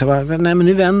man liksom, nej men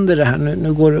nu vänder det här,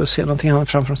 nu går det att se någonting annat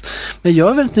framför oss. Men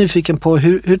jag är väldigt nyfiken på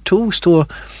hur togs då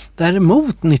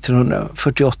däremot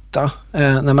 1948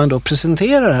 när man då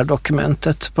presenterar det här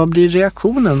dokumentet? Vad blir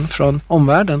reaktionen från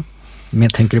omvärlden? Men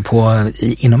tänker du på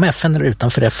inom FN eller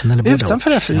utanför FN? Eller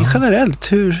utanför FN,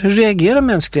 generellt. Hur reagerar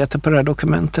mänskligheten på det här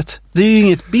dokumentet? Det är ju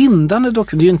inget bindande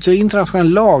dokument, det är ju inte internationell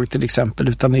lag till exempel,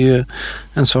 utan det är ju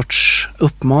en sorts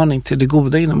uppmaning till det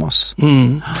goda inom oss.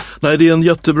 Nej, det är en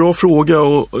jättebra fråga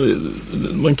och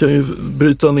man kan ju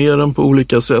bryta ner den på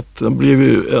olika sätt. Den blev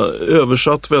ju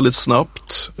översatt väldigt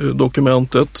snabbt,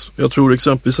 dokumentet. Jag tror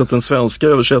exempelvis att den svenska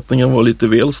översättningen var lite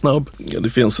väl snabb. Det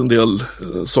finns en del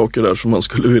saker där som man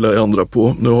skulle vilja ändra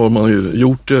på. Nu har man ju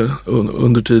gjort det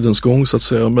under tidens gång så att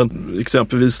säga, men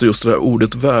exempelvis just det här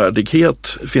ordet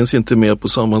värdighet finns inte med på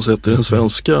samma sätt i den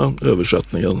svenska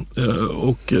översättningen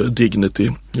och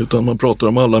dignity, utan man pratar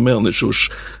om alla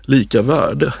människors lika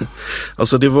värde.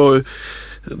 Alltså det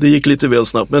gick lite väl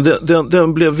snabbt, men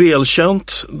den blev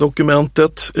välkänt,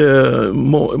 dokumentet.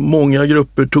 Många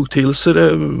grupper tog till sig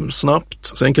det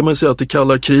snabbt. Sen kan man säga att det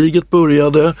kalla kriget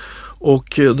började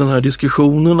och den här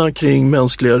diskussionerna kring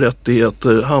mänskliga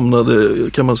rättigheter hamnade,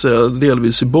 kan man säga,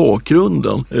 delvis i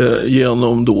bakgrunden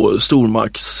genom då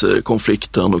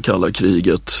stormaktskonflikten och kalla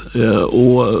kriget.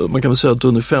 Och man kan väl säga att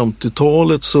under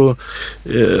 50-talet så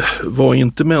var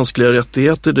inte mänskliga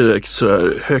rättigheter direkt så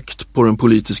här högt på den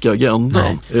politiska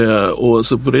agendan. Och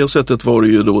så på det sättet var det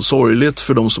ju då sorgligt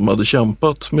för de som hade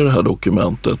kämpat med det här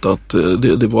dokumentet att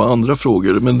det var andra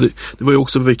frågor. Men det var ju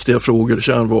också viktiga frågor,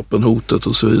 kärnvapenhotet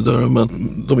och så vidare. Men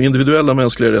de individuella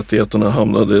mänskliga rättigheterna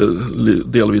hamnade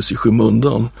delvis i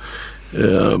skymundan.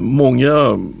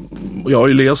 Jag har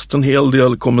ju läst en hel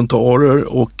del kommentarer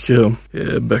och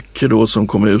böcker då som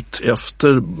kom ut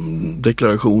efter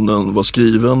deklarationen var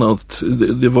skriven, att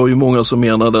det var ju många som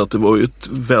menade att det var ett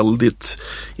väldigt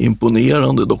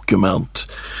imponerande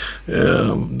dokument.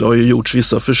 Det har ju gjorts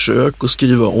vissa försök att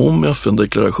skriva om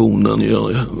FN-deklarationen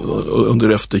under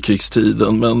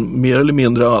efterkrigstiden, men mer eller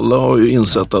mindre alla har ju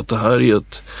insett att det här är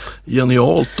ett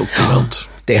genialt dokument.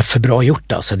 Det är för bra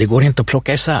gjort alltså, det går inte att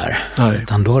plocka isär.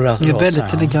 Utan då det är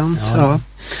väldigt elegant. Ja.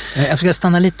 Jag ska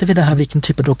stanna lite vid det här, vilken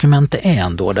typ av dokument det är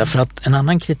ändå, därför att en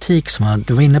annan kritik som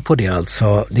du var inne på det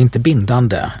alltså, det är inte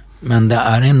bindande, men det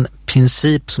är en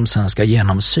princip som sen ska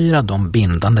genomsyra de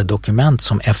bindande dokument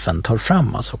som FN tar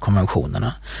fram, alltså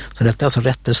konventionerna. Så detta är alltså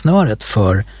rättesnöret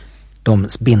för de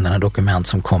bindande dokument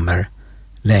som kommer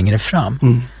längre fram.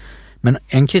 Men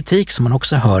en kritik som man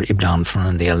också hör ibland från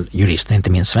en del jurister, inte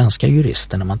minst svenska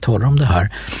jurister, när man talar om det här,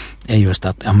 är just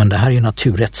att men det här är ju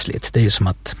naturrättsligt. Det är ju som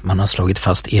att man har slagit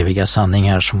fast eviga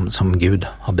sanningar som Gud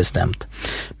har bestämt.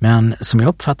 Men som jag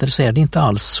uppfattar det så är det inte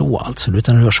alls så alltså,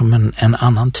 utan det rör sig om en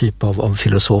annan typ av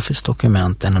filosofiskt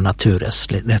dokument än en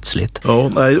naturrättsligt.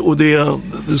 Ja, nej, och det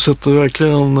sätter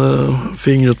verkligen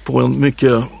fingret på en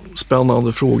mycket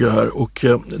spännande fråga här, och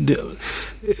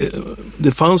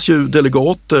det fanns ju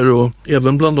delegater och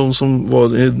även bland de som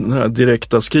var i den här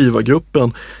direkta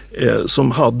skrivargruppen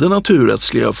som hade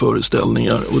naturrättsliga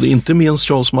föreställningar, och det är inte minst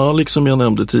Charles Malik som jag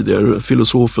nämnde tidigare,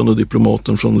 filosofen och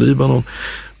diplomaten från Libanon.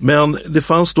 Men det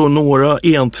fanns då några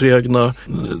enträgna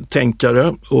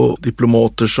tänkare och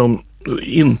diplomater som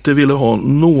inte ville ha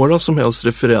några som helst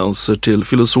referenser till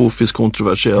filosofiskt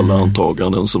kontroversiella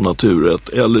antaganden som naturrätt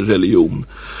eller religion.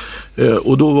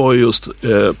 Och då var just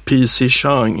P.C.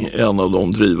 Chang en av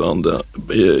de drivande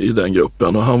i den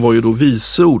gruppen, och han var ju då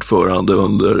vice ordförande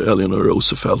under Eleanor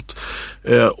Roosevelt.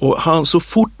 Och han, så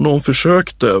fort någon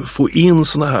försökte få in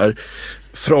såna här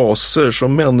fraser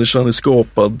som människan är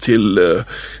skapad till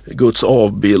Guds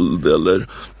avbild, eller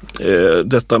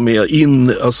detta med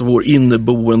alltså vår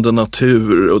inneboende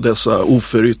natur och dessa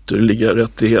oförytterliga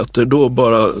rättigheter, då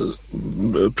bara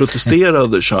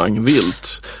protesterade Chang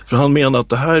vilt. För han menar att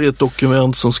det här är ett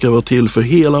dokument som ska vara till för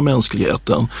hela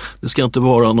mänskligheten. Det ska inte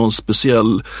vara någon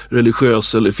speciell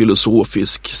religiös eller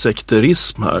filosofisk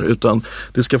sekterism här, utan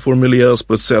det ska formuleras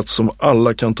på ett sätt som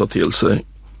alla kan ta till sig.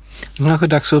 Det är kanske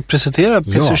dags att presentera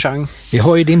P.C. Chang. Vi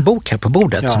har ju din bok här på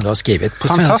bordet som du har skrivit. På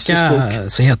svenska bok.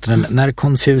 Så heter den När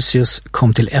Konfucius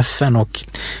kom till FN, och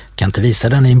jag kan inte visa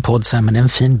den i en podd sen, men det är en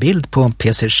fin bild på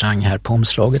P.C. Chang här på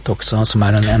omslaget också, som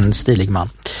är en stilig man.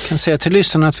 Jag kan säga till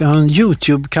lyssnarna att vi har en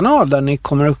YouTube-kanal där ni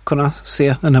kommer att kunna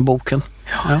se den här boken.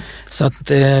 Ja. Så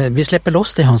att vi släpper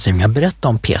loss det, Hans Inga. Berätta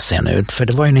om PC nu, för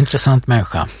det var ju en intressant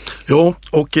människa. Ja,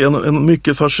 och en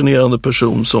mycket fascinerande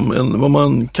person, som vad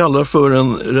man kallar för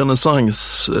en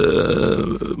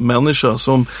renässansmänniska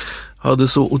som hade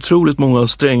så otroligt många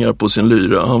strängar på sin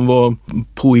lyra. Han var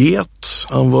poet,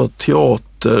 han var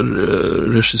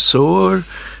teaterregissör,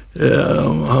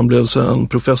 Han blev sen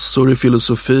professor i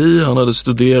filosofi. Han hade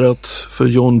studerat för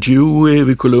John Dewey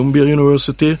vid Columbia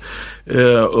University,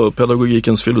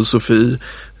 pedagogikens filosofi.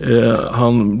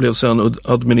 Han blev sen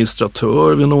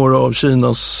administratör vid några av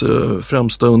Kinas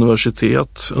främsta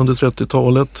universitet under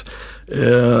 30-talet.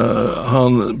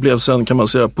 Han blev sen, kan man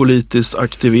säga, politiskt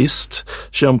aktivist,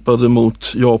 kämpade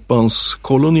mot Japans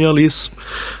kolonialism.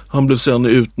 Han blev sen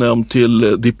utnämnd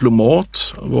till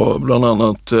diplomat, var bland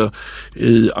annat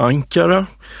i Ankara,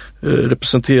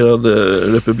 representerade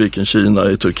republiken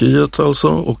Kina i Turkiet alltså,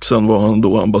 och sen var han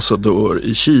då ambassadör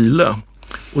i Chile.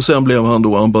 Och sen blev han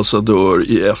då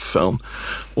ambassadör i FN.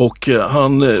 Och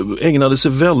han ägnade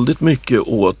sig väldigt mycket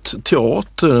åt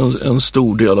teater en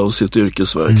stor del av sitt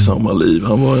yrkesverksamma liv.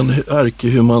 Han var en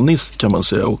ärkehumanist, kan man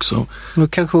säga också. Man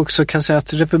kanske också kan säga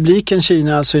att republiken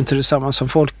Kina alltså inte är detsamma som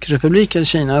folkrepubliken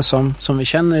Kina som vi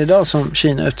känner idag som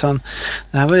Kina, utan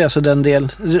det här var ju alltså den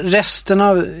del, resten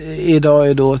av idag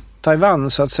är då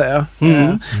Taiwan så att säga.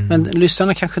 Men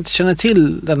lyssnarna kanske inte känner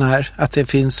till den här, att det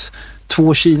finns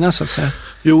två Kina så att säga.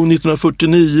 Jo,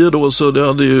 1949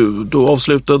 då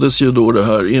avslutades ju då det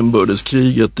här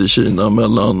inbördeskriget i Kina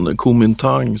mellan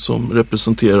Kuomintang, som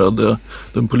representerade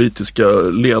den politiska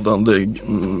ledande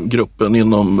gruppen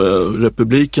inom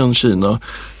republiken Kina,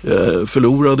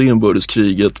 förlorade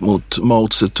inbördeskriget mot Mao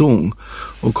Zedong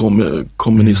och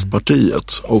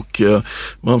kommunistpartiet, och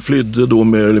man flydde då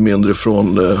mer eller mindre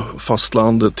från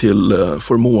fastlandet till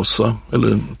Formosa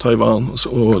eller Taiwan,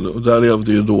 och där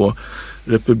levde ju då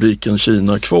republiken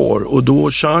Kina kvar. Och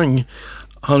då Chiang,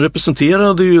 han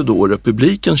representerade ju då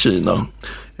republiken Kina.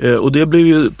 Och det blev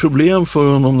ju problem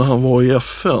för honom när han var i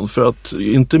FN, för att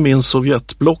inte minst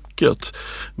Sovjetblocket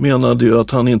menade ju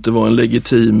att han inte var en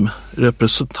legitim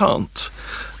representant.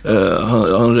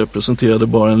 Han representerade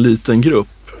bara en liten grupp.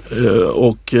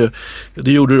 Och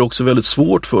det gjorde det också väldigt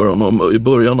svårt för honom i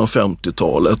början av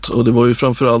 50-talet, och det var ju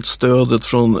framförallt stödet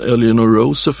från Eleanor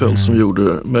Roosevelt som gjorde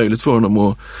det möjligt för honom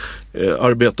att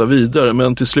arbeta vidare,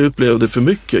 men till slut blev det för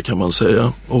mycket, kan man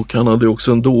säga, och han hade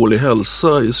också en dålig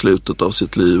hälsa i slutet av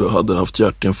sitt liv och hade haft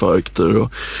hjärtinfarkter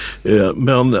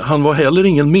men han var heller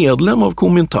ingen medlem av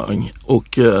Kuomintang,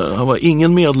 och han var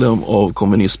ingen medlem av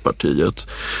kommunistpartiet,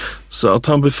 så att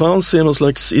han befann sig i någon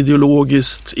slags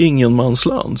ideologiskt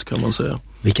ingenmansland, kan man säga.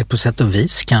 Vilket på sätt och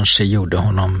vis kanske gjorde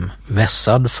honom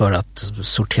vässad för att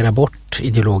sortera bort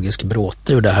ideologisk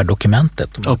bråte ur det här dokumentet.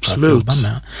 Absolut.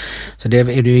 Så det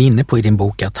är du ju inne på i din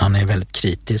bok, att han är väldigt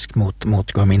kritisk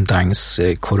mot Kuomintangs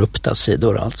korrupta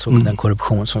sidor, alltså den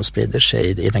korruption som sprider sig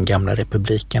i den gamla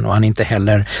republiken. Och han är inte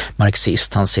heller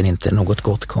marxist, han ser inte något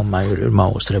gott komma ur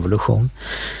Maos revolution.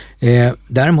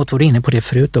 Däremot var du inne på det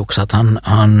förut också, att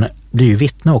han blir ju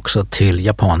vittne också till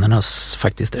japanernas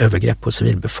faktiskt övergrepp på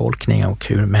civilbefolkning och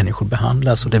hur människor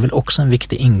behandlas, och det är väl också en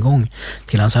viktig ingång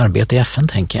till hans arbete i FN,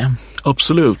 tänker jag.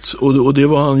 Absolut, och det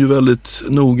var han ju väldigt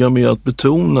noga med att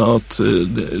betona, att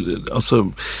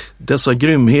alltså dessa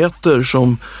grymheter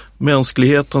som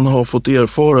mänskligheten har fått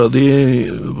erfara, det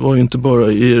var ju inte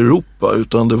bara i Europa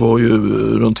utan det var ju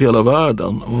runt hela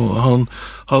världen, och han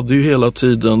hade ju hela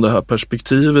tiden det här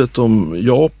perspektivet om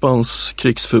Japans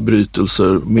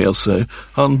krigsförbrytelser med sig.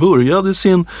 Han började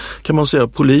sin, kan man säga,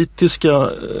 politiska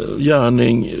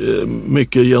gärning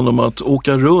mycket genom att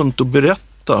åka runt och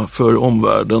berätta för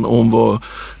omvärlden om vad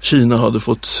Kina hade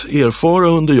fått erfara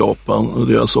under Japan och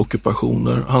deras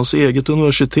ockupationer. Hans eget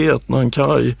universitet,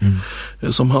 Nankai,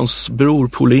 som hans bror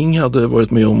Poling hade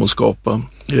varit med om att skapa,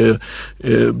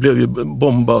 blev ju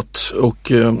bombat,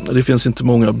 och det finns inte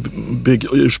många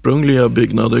ursprungliga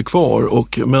byggnader kvar,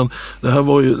 men det här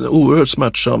var ju oerhört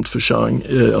smärtsamt för Chiang,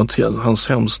 att hans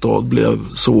hemstad blev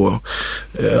så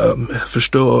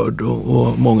förstörd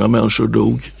och många människor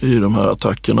dog i de här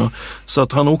attackerna, så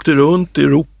att han åkte runt i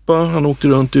Europa, han åkte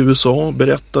runt i USA,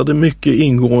 berättade mycket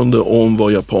ingående om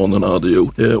vad japanerna hade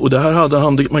gjort. Och det här hade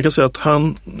han, man kan säga att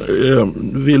han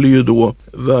ville ju då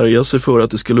värja sig för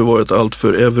att det skulle vara ett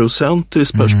alltför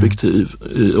eurocentriskt perspektiv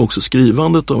i också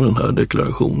skrivandet av den här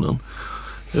deklarationen.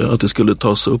 Att det skulle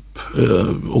tas upp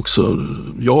också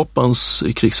Japans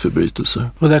krigsförbrytelser.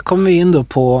 Och där kommer vi in då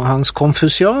på hans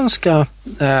konfucianska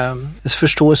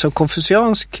förståelse av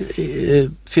konfuciansk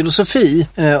filosofi,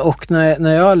 och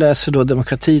när jag läser då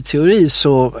demokratiteori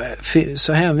så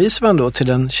hänvisar man då till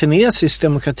en kinesisk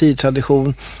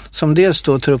demokratitradition som dels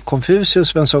då tar upp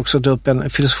Konfucius, men så också tar upp en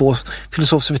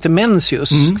filosof som heter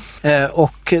Mencius.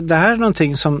 Och det här är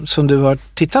någonting som du har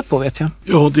tittat på, vet jag.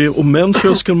 Ja, och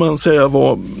Mencius kan man säga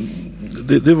var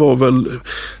det var väl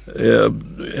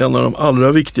en av de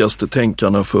allra viktigaste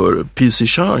tänkarna för P.C.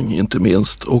 Chang inte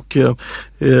minst. Och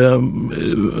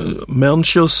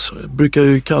Mencius brukar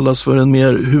ju kallas för en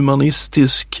mer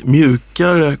humanistisk,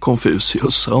 mjukare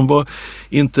Konfucius. Han var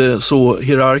inte så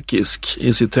hierarkisk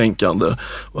i sitt tänkande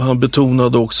och han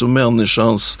betonade också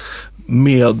människans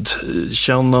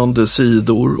medkännande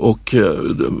sidor och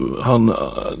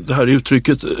det här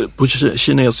uttrycket på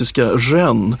kinesiska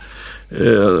ren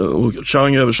och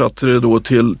Chang översatte det då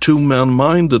till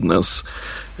two-man-mindedness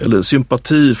eller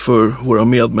sympati för våra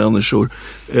medmänniskor.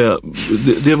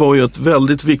 Det var ju ett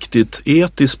väldigt viktigt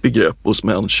etiskt begrepp hos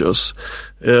Mencius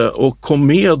och kom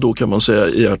med då kan man säga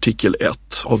i artikel 1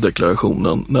 av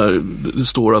deklarationen när det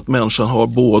står att människan har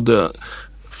både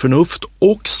förnuft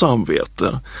och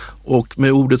samvete. Och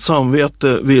med ordet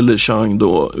samvete ville Chang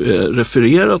då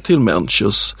referera till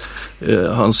Mencius,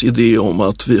 hans idé om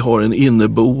att vi har en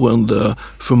inneboende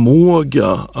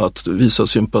förmåga att visa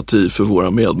sympati för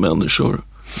våra medmänniskor.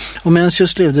 Och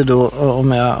Mencius levde då,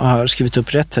 om jag har skrivit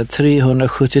upp rätt här,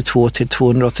 372 till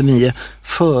 289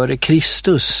 före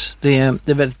Kristus. Det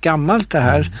är väldigt gammalt det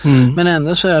här. Men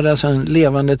ändå så är det alltså en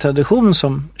levande tradition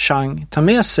som Chang tar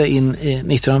med sig in i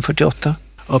 1948.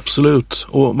 Absolut,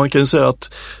 och man kan ju säga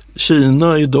att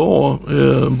Kina idag,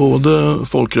 både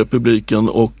Folkrepubliken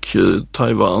och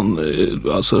Taiwan,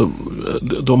 alltså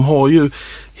de har ju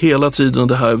hela tiden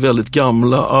det här väldigt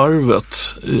gamla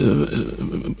arvet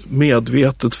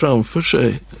medvetet framför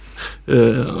sig.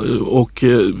 Och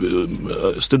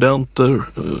studenter,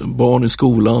 barn i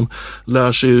skolan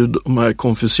lär sig ju de här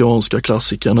konfucianska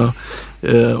klassikerna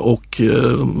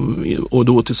och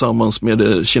då tillsammans med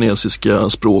det kinesiska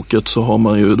språket så har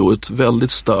man ju då ett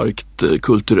väldigt starkt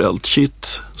kulturellt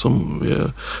kitt som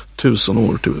är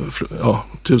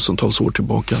tusentals år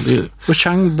tillbaka. Och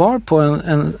Chang var på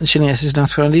en kinesisk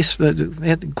nationalism,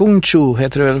 Gongchu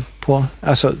heter det väl på,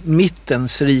 alltså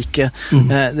mittens rike,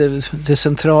 det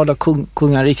centrala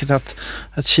kungariket,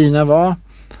 att Kina var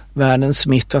världens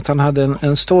mitt och att han hade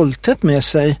en stolthet med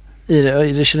sig i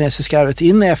det kinesiska arvet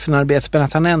in i FN-arbetet, men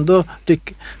att han ändå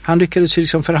han lyckades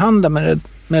liksom förhandla med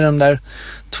de där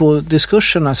två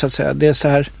diskurserna så att säga. Det är så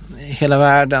här hela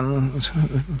världen,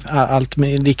 allt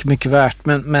lika mycket värt,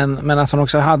 men att han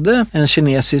också hade en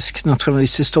kinesisk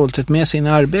nationalistisk stolthet med sig in i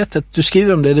arbetet. Du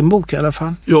skriver om det i din bok i alla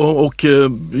fall. Ja, och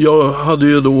jag hade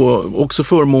ju då också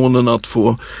förmånen att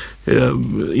få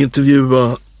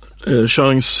intervjua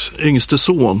Changs yngste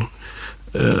son,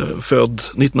 född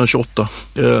 1928.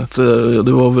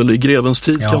 Det var väl i grevens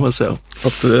tid kan man säga.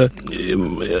 Att,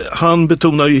 han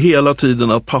betonar ju hela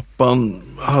tiden att pappan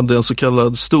hade en så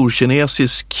kallad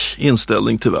storkinesisk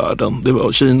inställning till världen.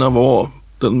 Kina var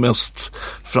den mest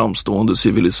framstående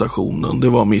civilisationen. Det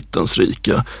var mittens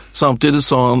rike. Samtidigt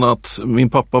sa han att min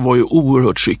pappa var ju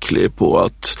oerhört skicklig på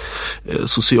att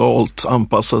socialt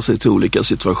anpassa sig till olika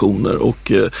situationer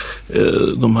och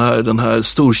den här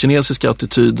storkinesiska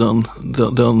attityden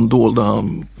den dolde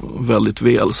han väldigt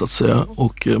väl så att säga.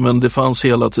 Men det fanns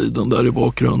hela tiden där i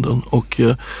bakgrunden och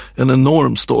en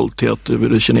enorm stolthet över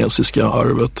det kinesiska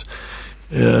arvet.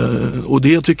 Och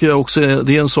det tycker jag också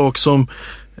det är en sak som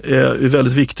är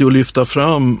väldigt viktigt att lyfta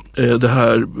fram, det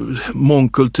här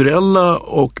mångkulturella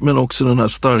men också den här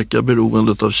starka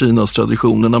beroendet av Kinas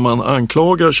traditioner. När man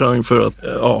anklagar Chang för att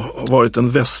ha varit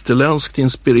en västerländskt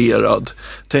inspirerad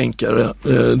tänkare.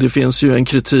 Det finns ju en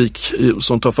kritik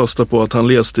som tar fasta på att han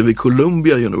läste vid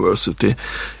Columbia University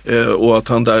och att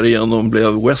han därigenom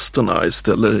blev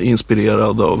westernized eller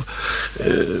inspirerad av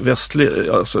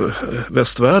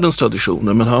västvärldens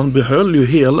traditioner. Men han behöll ju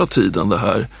hela tiden det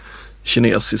här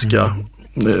kinesiska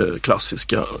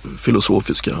klassiska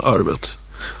filosofiska arvet.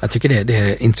 Jag tycker det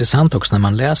är intressant också när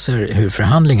man läser hur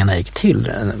förhandlingarna gick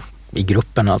till i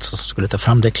gruppen, alltså som skulle ta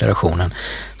fram deklarationen,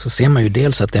 så ser man ju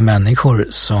dels att det är människor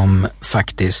som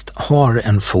faktiskt har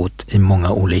en fot i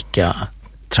många olika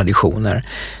traditioner.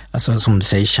 Alltså som du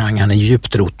säger, Chang, han är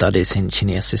djupt rotad i sin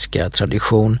kinesiska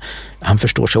tradition. Han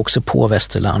förstår sig också på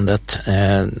västerlandet.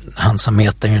 Hansa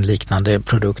Mehta är ju en liknande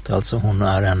produkt, alltså hon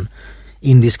är en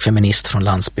indisk feminist från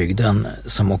landsbygden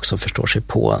som också förstår sig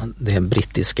på det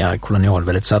brittiska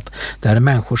kolonialväldet. Så att det här är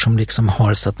människor som liksom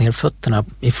har satt ner fötterna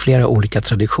i flera olika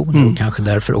traditioner och kanske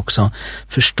därför också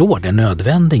förstår det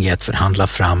nödvändiga att förhandla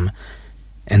fram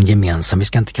en gemensam, vi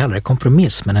ska inte kalla det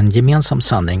kompromiss, men en gemensam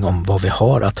sanning om vad vi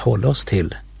har att hålla oss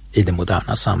till i det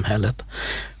moderna samhället.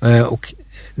 Och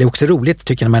det är också roligt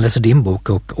tycker jag när man läser din bok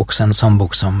och också en sån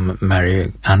bok som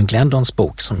Mary Ann Glendons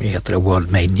bok som heter A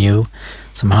World Made New,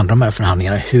 som handlar om de här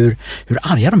förhandlingarna, hur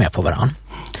arga de är på varandra.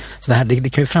 Så det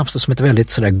kan ju framstå som ett väldigt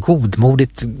sådär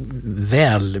godmodigt,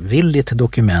 välvilligt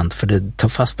dokument, för det tar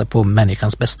fasta på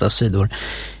människans bästa sidor.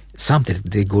 Samtidigt,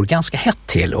 det går ganska hett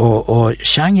till och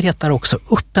Chang retar också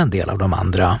upp en del av de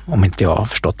andra, om inte jag har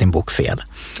förstått din bok fel.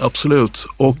 Absolut,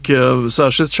 och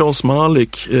särskilt Charles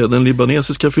Malik, den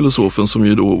libanesiska filosofen som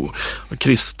ju då var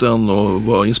kristen och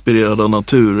var inspirerad av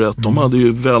naturrätt, de hade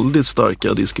ju väldigt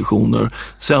starka diskussioner.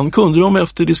 Sen kunde de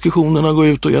efter diskussionerna gå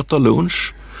ut och äta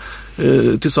lunch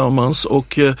tillsammans,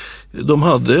 och de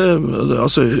hade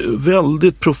alltså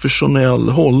väldigt professionell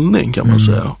hållning, kan man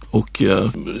säga. Och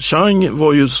Chang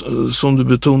var ju, som du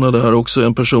betonade här också,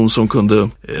 en person som kunde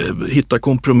hitta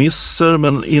kompromisser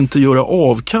men inte göra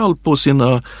avkall på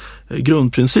sina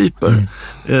grundprinciper.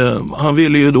 Han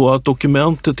ville ju då att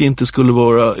dokumentet inte skulle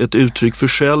vara ett uttryck för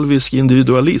självisk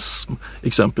individualism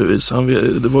exempelvis.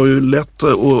 Det var ju lätt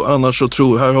att annars att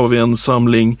tro, här har vi en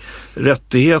samling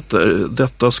rättigheter,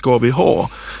 detta ska vi ha.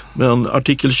 Men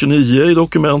artikel 29 i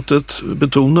dokumentet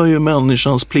betonar ju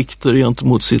människans plikter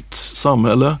gentemot sitt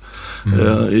samhälle.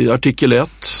 I artikel 1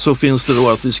 så finns det då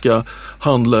att vi ska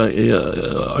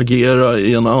agera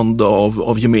i en anda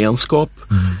av gemenskap.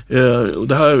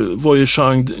 Det här var ju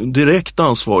Chang direkt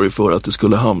ansvarig för att det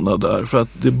skulle hamna där. För att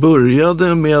det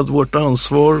började med vårt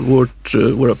ansvar,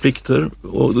 våra plikter,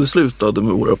 och det slutade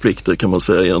med våra plikter, kan man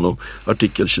säga, genom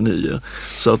artikel 29.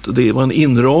 Så att det var en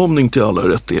inramning till alla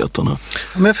rättigheterna.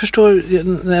 Men jag förstår,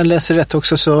 när jag läser rätt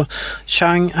också, så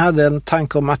Chang hade en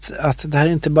tanke om att det här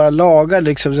är inte bara lagar,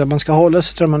 liksom, så att man ska hålla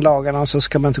sig till de här lagarna och så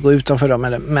ska man inte gå utanför dem,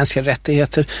 eller mänskliga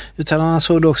rättigheter, utan han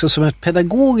såg det också som ett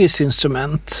pedagogiskt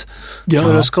instrument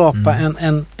för att skapa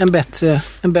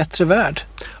en bättre värld.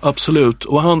 Absolut,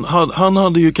 och han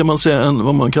hade ju, kan man säga,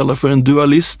 vad man kallar för en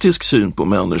dualistisk syn på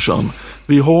människan.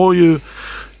 Vi har ju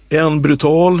en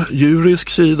brutal djurisk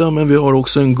sida, men vi har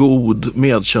också en god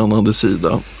medkännande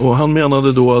sida. Och han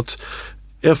menade då att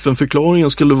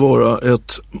FN-förklaringen skulle vara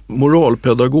ett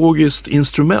moralpedagogiskt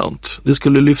instrument. Det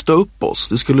skulle lyfta upp oss,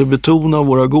 det skulle betona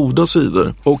våra goda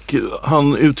sidor. Och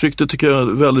han uttryckte, tycker jag,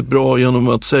 väldigt bra genom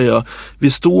att säga: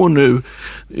 vi står nu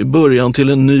i början till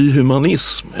en ny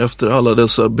humanism efter alla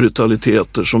dessa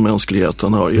brutaliteter som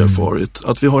mänskligheten har erfarit.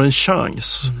 Att vi har en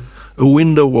chans, a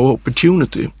window of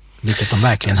opportunity. Vilket de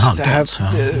verkligen hade.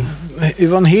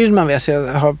 Yvonne Hirdman vet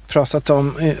jag har pratat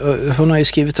om, hon har ju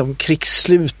skrivit om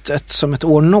krigsslutet som ett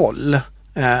år 0.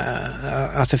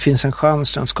 Att det finns en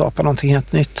chans att skapa någonting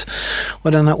helt nytt.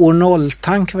 Och den här år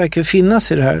 0-tanken verkar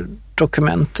finnas i det här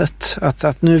dokumentet.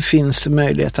 Att nu finns det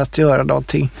möjlighet att göra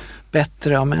någonting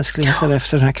bättre av mänskligheten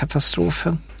efter den här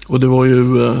katastrofen. Och det var ju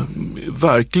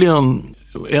verkligen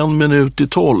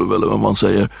 11:55 eller vad man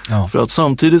säger. Ja. För att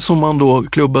samtidigt som man då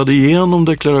klubbade igenom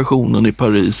deklarationen i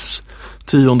Paris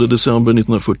 10 december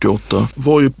 1948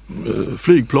 var ju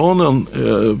flygplanen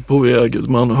på väg.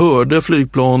 Man hörde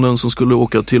flygplanen som skulle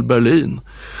åka till Berlin.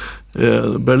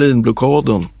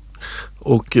 Berlinblockaden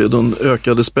och de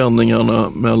ökade spänningarna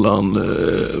mellan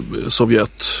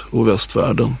Sovjet och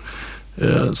västvärlden.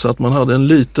 Så att man hade en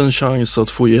liten chans att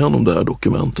få igenom det här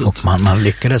dokumentet. Och man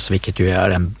lyckades, vilket ju är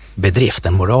en bedrift,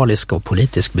 en moralisk och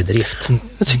politisk bedrift.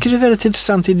 Jag tycker det är väldigt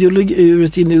intressant ur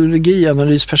ett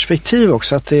ideologianalysperspektiv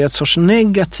också, att det är ett sorts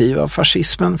negativ av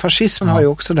fascismen. Fascismen har ju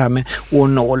också det här med år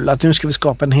 0, att nu ska vi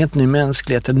skapa en helt ny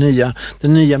mänsklighet,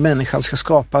 den nya människan ska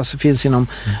skapas. Det finns inom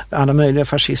alla möjliga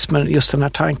fascismer just den här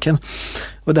tanken.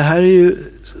 Och det här är ju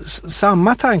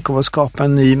samma tanke om att skapa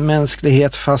en ny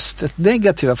mänsklighet, fast ett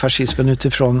negativa fascismen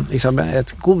utifrån liksom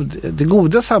det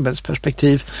goda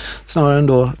samhällsperspektiv snarare än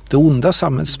då det onda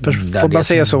samhällsperspektiv. Får man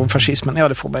säga så om fascismen? Ja,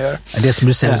 det får man göra. Det som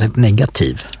du säger är ett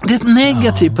negativ. Det är ett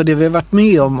negativ på det vi har varit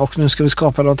med om, och nu ska vi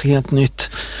skapa något helt nytt.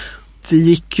 Det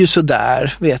gick ju så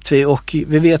där, vet vi, och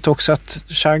vi vet också att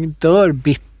Chang dör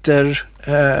bitter,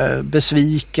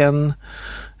 besviken,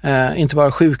 inte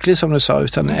bara sjuklig som du sa,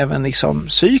 utan även liksom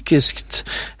psykiskt.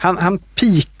 Han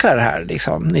pikar här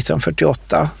liksom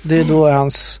 1948. Det är då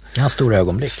hans stora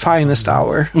ögonblick, finest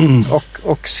hour.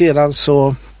 Och sedan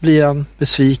så blir han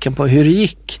besviken på hur det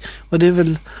gick. Och det är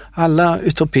väl alla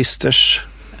utopisters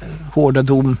hårda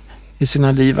dom i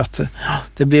sina liv, att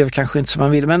det blev kanske inte som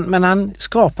han ville. Men han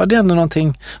skapade ändå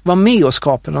någonting, var med och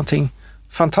skapade någonting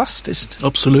fantastiskt.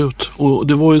 Absolut. Och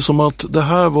det var ju som att det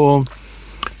här var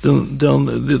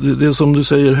det som du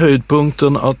säger,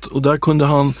 höjdpunkten, och där kunde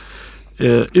han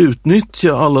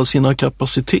utnyttja alla sina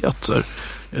kapaciteter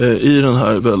i den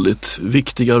här väldigt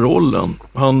viktiga rollen.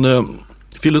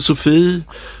 Filosofi,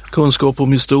 kunskap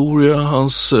om historia,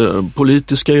 hans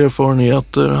politiska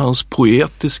erfarenheter, hans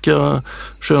poetiska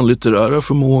skönlitterära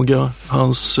förmåga,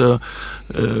 hans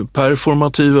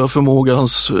performativa förmåga,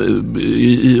 hans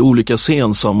i olika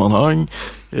scensammanhang,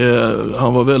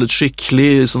 Han var väldigt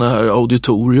skicklig i såna här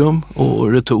auditorium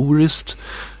och retoriskt.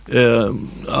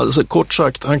 Alltså kort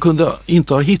sagt, han kunde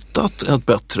inte ha hittat ett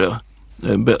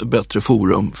bättre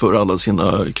forum för alla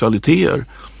sina kvaliteter.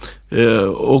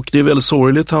 Och det är väldigt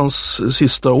sorgligt hans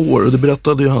sista år, och det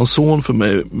berättade hans son för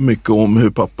mig mycket om hur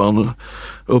pappan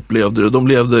upplevde det. De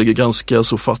levde ganska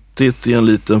så fattigt i en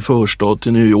liten förstad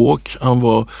till New York. Han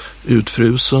var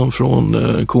utfrusen från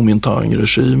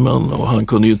Kuomintang-regimen och han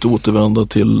kunde ju inte återvända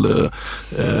till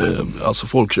alltså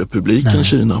Folkrepubliken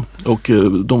Kina. Och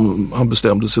han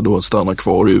bestämde sig då att stanna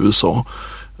kvar i USA.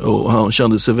 Och han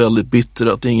kände sig väldigt bitter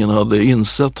att ingen hade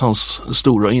insett hans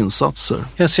stora insatser.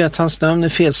 Jag ser att hans namn är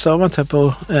felstavat här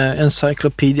på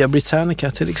Encyclopedia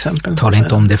Britannica till exempel. Tala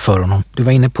inte om det för honom. Du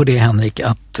var inne på det, Henrik,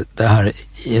 att det här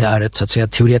är ett så att säga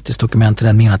teoretiskt dokument i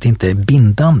den meningen att det inte är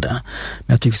bindande.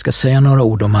 Men jag tycker vi ska säga några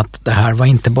ord om att det här var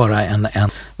inte bara en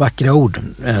vackra ord,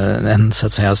 en så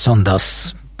att säga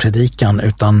söndagspredikan,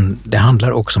 utan det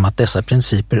handlar också om att dessa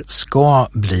principer ska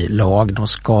bli lag, de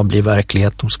ska bli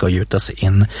verklighet, de ska gjutas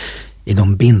in i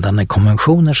de bindande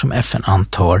konventioner som FN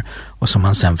antar och som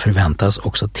man sen förväntas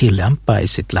också tillämpa i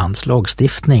sitt lands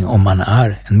lagstiftning om man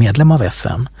är en medlem av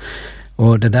FN.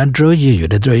 Och det där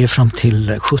dröjer fram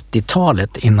till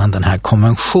 70-talet innan den här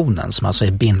konventionen, som alltså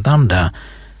är bindande,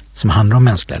 som handlar om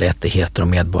mänskliga rättigheter och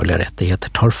medborgerliga rättigheter,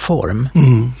 tar form.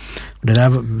 Och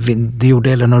det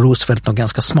gjorde Eleanor Roosevelt nog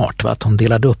ganska smart, va? Att hon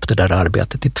delade upp det där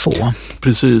arbetet i 2.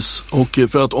 Precis, och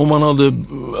för att om man hade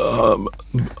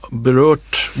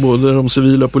berört både de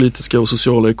civila, politiska och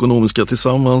sociala och ekonomiska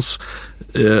tillsammans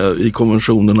i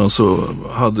konventionerna, så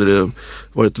hade det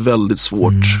varit väldigt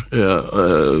svårt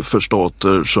för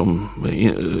stater som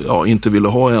inte ville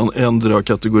ha ändra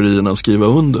kategorierna skriva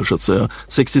under, så att säga.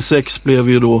 66 blev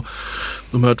ju då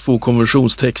de här 2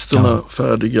 konventionstexterna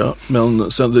färdiga,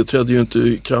 men sen det trädde ju inte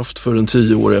i kraft förrän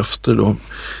 10 år efter då,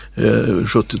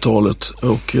 70-talet.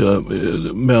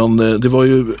 Men det var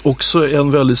ju också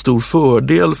en väldigt stor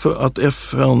fördel för att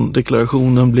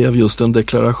FN-deklarationen blev just en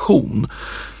deklaration.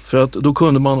 För att då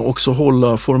kunde man också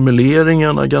hålla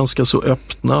formuleringarna ganska så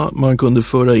öppna. Man kunde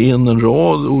föra in en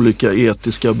rad olika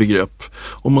etiska begrepp.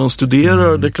 Om man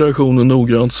studerar deklarationen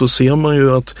noggrant så ser man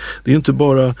ju att det är inte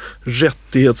bara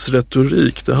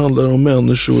rättighetsretorik. Det handlar om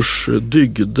människors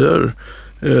dygder.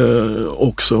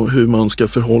 Också hur man ska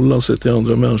förhålla sig till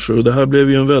andra människor. Och det här blev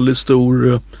ju en väldigt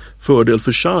stor fördel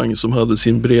för Chang, som hade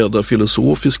sin breda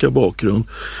filosofiska bakgrund.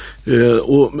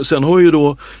 Och sen har ju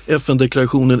då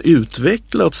FN-deklarationen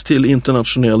utvecklats till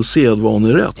internationell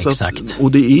sedvanerätt. Exakt.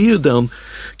 Och det är ju den,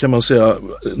 kan man säga,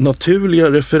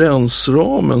 naturliga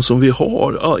referensramen som vi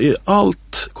har i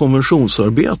allt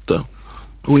konventionsarbete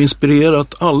och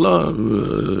inspirerat alla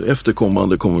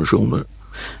efterkommande konventioner.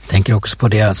 Jag tänker också på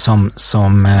det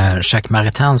som Jacques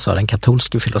Maritain sa, den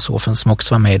katolske filosofen som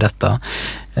också var med i detta.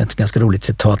 Ett ganska roligt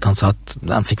citat. Han sa att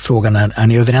han fick frågan, är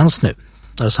ni överens nu?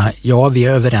 Och så här, ja, vi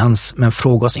är överens, men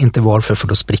fråga oss inte varför, för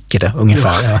då spricker det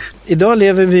ungefär. Ja. Idag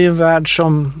lever vi i en värld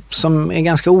som är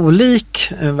ganska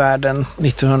olik världen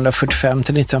 1945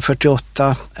 till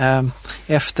 1948.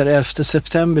 Efter 11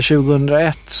 september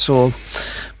 2001 så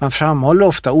man framhåller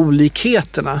ofta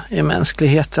olikheterna i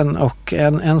mänskligheten, och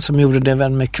en som gjorde det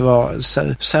väldigt mycket var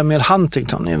Samuel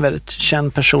Huntington, en väldigt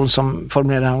känd person som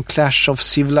formulerade om Clash of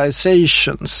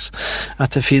Civilizations,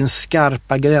 att det finns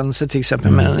skarpa gränser till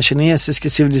exempel mellan den kinesiska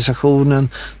civilisationen,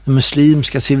 den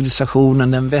muslimska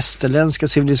civilisationen, den västerländska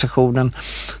civilisationen,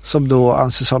 som då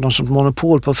anses ha någon sorts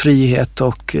monopol på frihet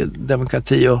och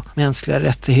demokrati och mänskliga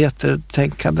rättigheter,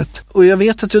 tänkandet. Och jag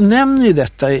vet att du nämner ju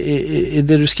detta i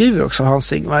det du skriver också,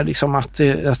 Hans-Ingvar, liksom att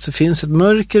det finns ett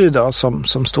mörker idag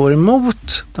som står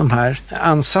emot de här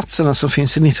ansatserna som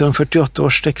finns i 1948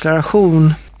 års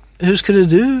deklaration. Hur skulle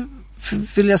du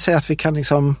vilja säga att vi kan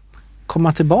liksom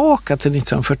komma tillbaka till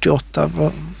 1948?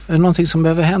 Är det någonting som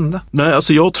behöver hända? Nej,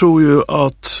 alltså jag tror ju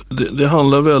att det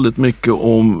handlar väldigt mycket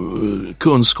om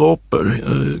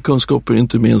kunskaper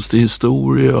inte minst i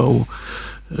historia och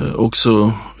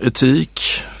också etik,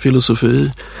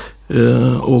 filosofi.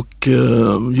 Och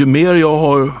ju mer jag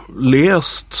har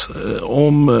läst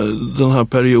om den här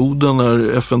perioden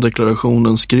när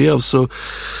FN-deklarationen skrevs, så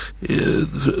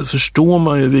förstår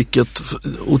man ju vilket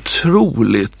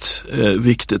otroligt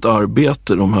viktigt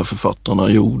arbete de här författarna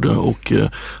gjorde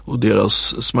och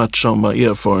deras smärtsamma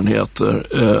erfarenheter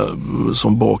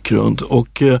som bakgrund.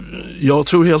 Och jag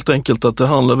tror helt enkelt att det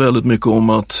handlar väldigt mycket om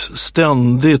att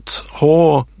ständigt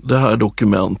ha det här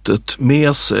dokumentet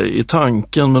med sig i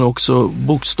tanken, men också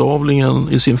bokstavligen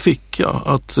i sin ficka.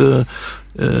 Att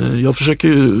jag försöker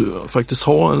ju faktiskt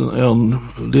ha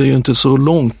det är ju inte så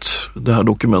långt det här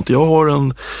dokumentet. Jag har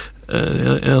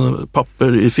en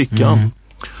papper i fickan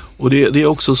Och det är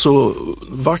också så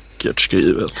vackert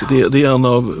skrivet. Det är en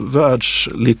av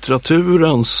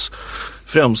världslitteraturens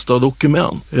främsta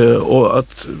dokument. Och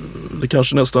att det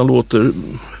kanske nästan låter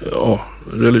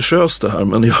religiöst det här,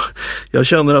 men jag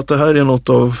känner att det här är något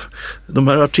av de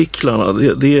här artiklarna.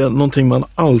 Det är någonting man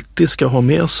alltid ska ha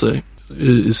med sig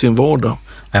i sin vardag.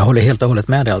 Jag håller helt och hållet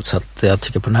med dig, alltså att jag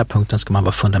tycker på den här punkten ska man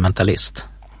vara fundamentalist.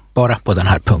 Bara på den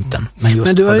här punkten.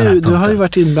 Men du har ju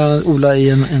varit inblandad, Ola, i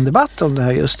en debatt om det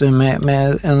här just nu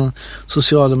med en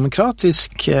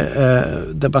socialdemokratisk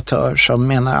debattör som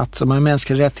menar att de här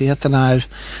mänskliga rättigheterna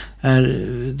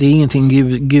det är ingenting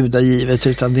gudagivet,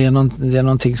 utan det är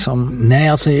någonting som... Nej,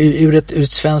 alltså ur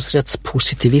ett svenskt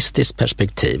rättspositivistiskt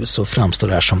perspektiv så framstår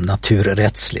det här som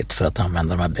naturrättsligt, för att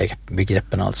använda de här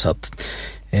begreppen. Alltså att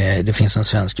det finns en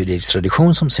svensk juridisk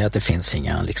tradition som säger att det finns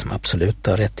inga liksom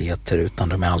absoluta rättigheter, utan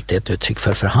de är alltid ett uttryck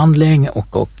för förhandling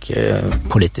och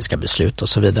politiska beslut och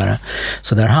så vidare.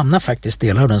 Så där hamnar faktiskt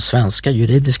delar av den svenska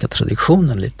juridiska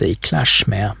traditionen lite i clash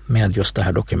med just det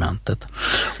här dokumentet.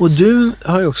 Och du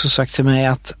har ju också sagt till mig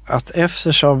att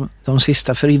eftersom de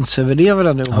sista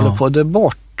förintelseöverlevarna nu håller på att dö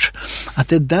bort, att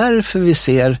det är därför vi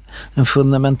ser en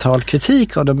fundamental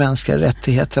kritik av de mänskliga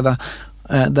rättigheterna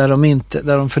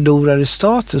där de förlorar i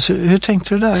status. Hur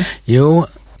tänkte du där? Jo,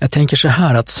 jag tänker så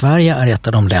här att Sverige är ett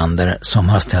av de länder som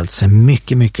har ställt sig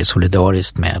mycket, mycket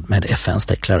solidariskt med FNs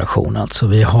deklaration. Alltså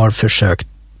vi har försökt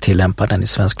tillämpa den i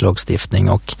svensk lagstiftning,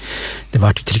 och det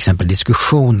var till exempel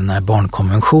diskussion när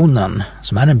barnkonventionen,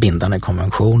 som är en bindande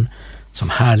konvention som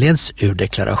härleds ur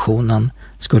deklarationen,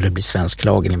 skulle bli svensk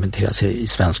lag, implementeras i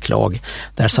svensk lag.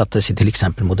 Där satte sig till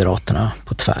exempel Moderaterna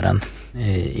på tvären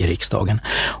i riksdagen.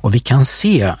 Och vi kan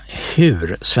se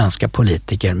hur svenska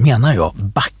politiker, menar jag,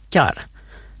 backar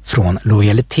från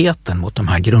lojaliteten mot de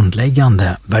här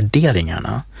grundläggande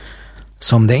värderingarna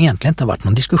som det egentligen inte har varit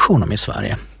någon diskussion om i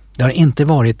Sverige. Det har inte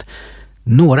varit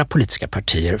några politiska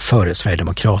partier före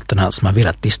Sverigedemokraterna som har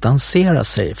velat distansera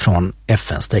sig från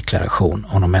FNs deklaration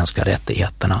om de mänskliga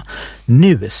rättigheterna.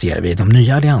 Nu ser vi i de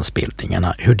nya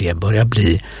alliansbildningarna hur det börjar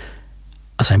bli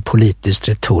alltså en politiskt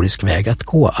retorisk väg att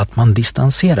gå, att man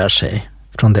distanserar sig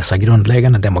från dessa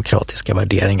grundläggande demokratiska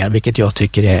värderingar, vilket jag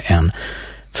tycker är en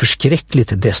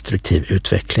förskräckligt destruktiv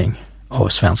utveckling av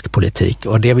svensk politik.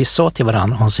 Och det vi sa till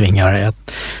varandra, Hans Wingar, jag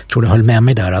tror du höll med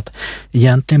mig där, att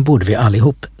egentligen borde vi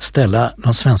allihop ställa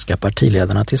de svenska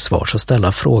partiledarna till svars och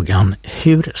ställa frågan: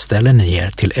 hur ställer ni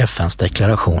er till FNs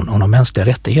deklaration om de mänskliga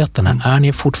rättigheterna? Är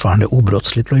ni fortfarande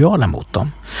obrottsligt lojala mot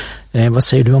dem? Vad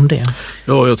säger du om det?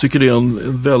 Ja, jag tycker det är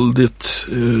en väldigt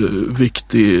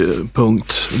viktig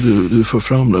punkt du får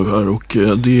fram nu här, och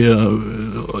det är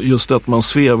just att man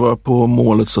svävar på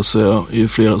målet så att säga i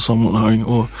flera sammanhang,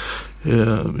 och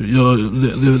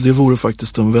det vore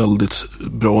faktiskt en väldigt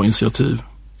bra initiativ.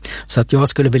 Så att jag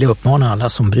skulle vilja uppmana alla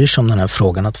som bryr sig om den här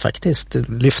frågan att faktiskt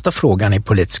lyfta frågan i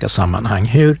politiska sammanhang.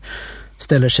 Hur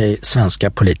ställer sig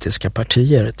svenska politiska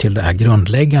partier till det här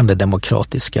grundläggande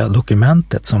demokratiska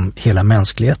dokumentet som hela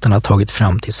mänskligheten har tagit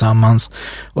fram tillsammans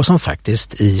och som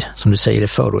faktiskt som du säger i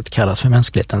förut, kallas för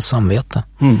mänsklighetens samvete?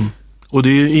 Mm. Och det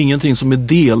är ingenting som är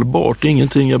delbart, det är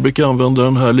ingenting, jag brukar använda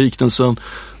den här liknelsen,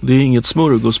 det är inget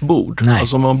smörgåsbord. Nej.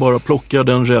 Alltså man bara plockar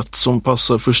den rätt som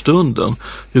passar för stunden,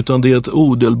 utan det är ett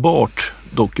odelbart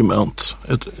dokument,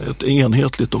 ett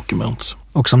enhetligt dokument.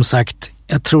 Och som sagt,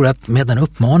 jag tror att med den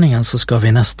uppmaningen så ska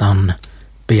vi nästan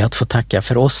be att få tacka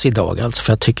för oss idag. Alltså,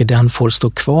 för jag tycker den får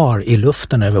stå kvar i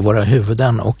luften över våra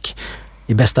huvuden och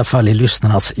i bästa fall i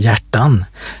lyssnarnas hjärtan.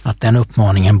 Att den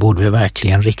uppmaningen borde vi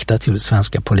verkligen rikta till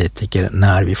svenska politiker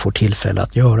när vi får tillfälle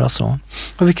att göra så.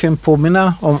 Och vi kan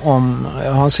påminna om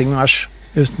Hans Ingvars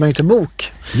utmärkta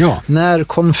bok. Ja. När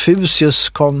Konfucius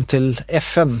kom till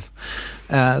FN.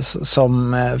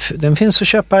 Den finns att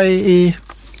köpa i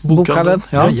bokhallen.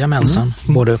 Ja. Jajamensan.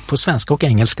 Både på svenska och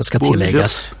engelska ska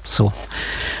tilläggas. Så.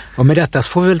 Och med detta så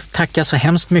får vi väl tacka så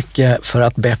hemskt mycket för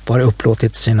att Beppo har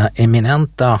upplåtit sina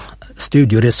eminenta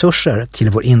studioresurser till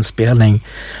vår inspelning.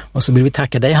 Och så vill vi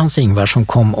tacka dig, Hans Ingvar, som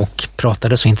kom och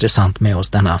pratade så intressant med oss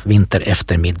denna vinter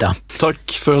eftermiddag.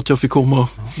 Tack för att jag fick komma.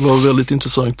 Det var väldigt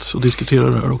intressant att diskutera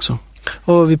det här också.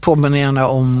 Och vi påminner gärna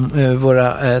om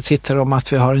våra tittare om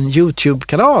att vi har en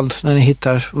YouTube-kanal där ni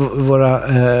hittar våra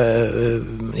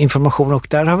information, och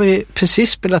där har vi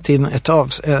precis spelat in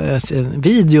en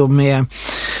video med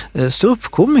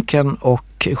ståuppkomikern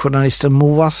och journalisten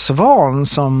Moa Svan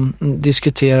som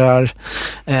diskuterar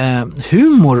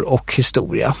humor och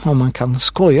historia, om man kan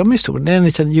skoja om historia. Det är en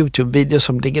liten YouTube-video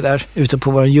som ligger där ute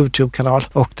på vår YouTube-kanal,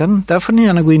 och där får ni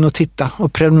gärna gå in och titta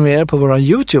och prenumerera på vår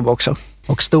YouTube också.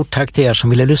 Och stort tack till er som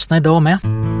ville lyssna idag med.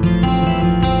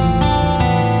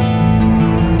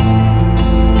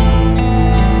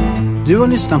 Du har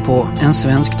lyssnat på En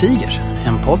svensk tiger,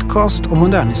 en podcast om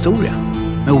modern historia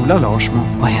med Ola Larsmo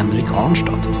och Henrik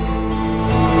Arnstad.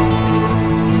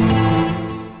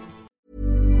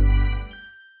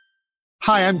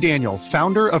 Hi, I'm Daniel,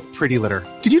 founder of Pretty Litter.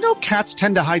 Did you know cats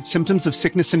tend to hide symptoms of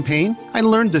sickness and pain? I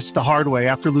learned this the hard way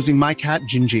after losing my cat,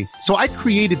 Gingy. So I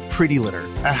created Pretty Litter,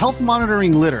 a health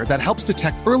monitoring litter that helps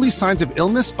detect early signs of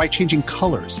illness by changing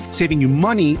colors, saving you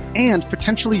money and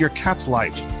potentially your cat's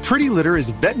life. Pretty Litter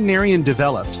is veterinarian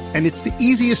developed, and it's the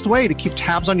easiest way to keep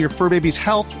tabs on your fur baby's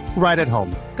health right at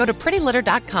home. Go to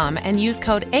prettylitter.com and use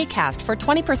code ACAST for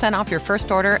 20% off your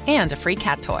first order and a free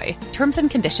cat toy. Terms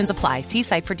and conditions apply. See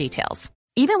site for details.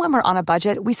 Even when we're on a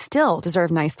budget, we still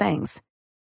deserve nice things.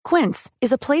 Quince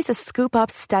is a place to scoop up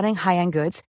stunning high-end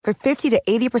goods for 50 to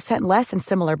 80% less than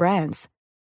similar brands.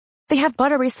 They have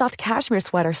buttery soft cashmere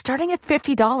sweaters starting at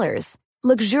 $50,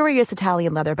 luxurious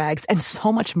Italian leather bags, and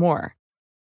so much more.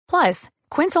 Plus,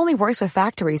 Quince only works with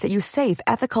factories that use safe,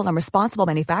 ethical, and responsible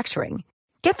manufacturing.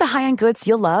 Get the high-end goods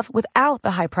you'll love without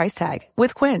the high price tag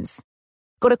with Quince.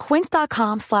 Go to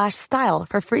quince.com/style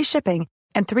for free shipping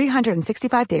and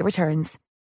 365-day returns.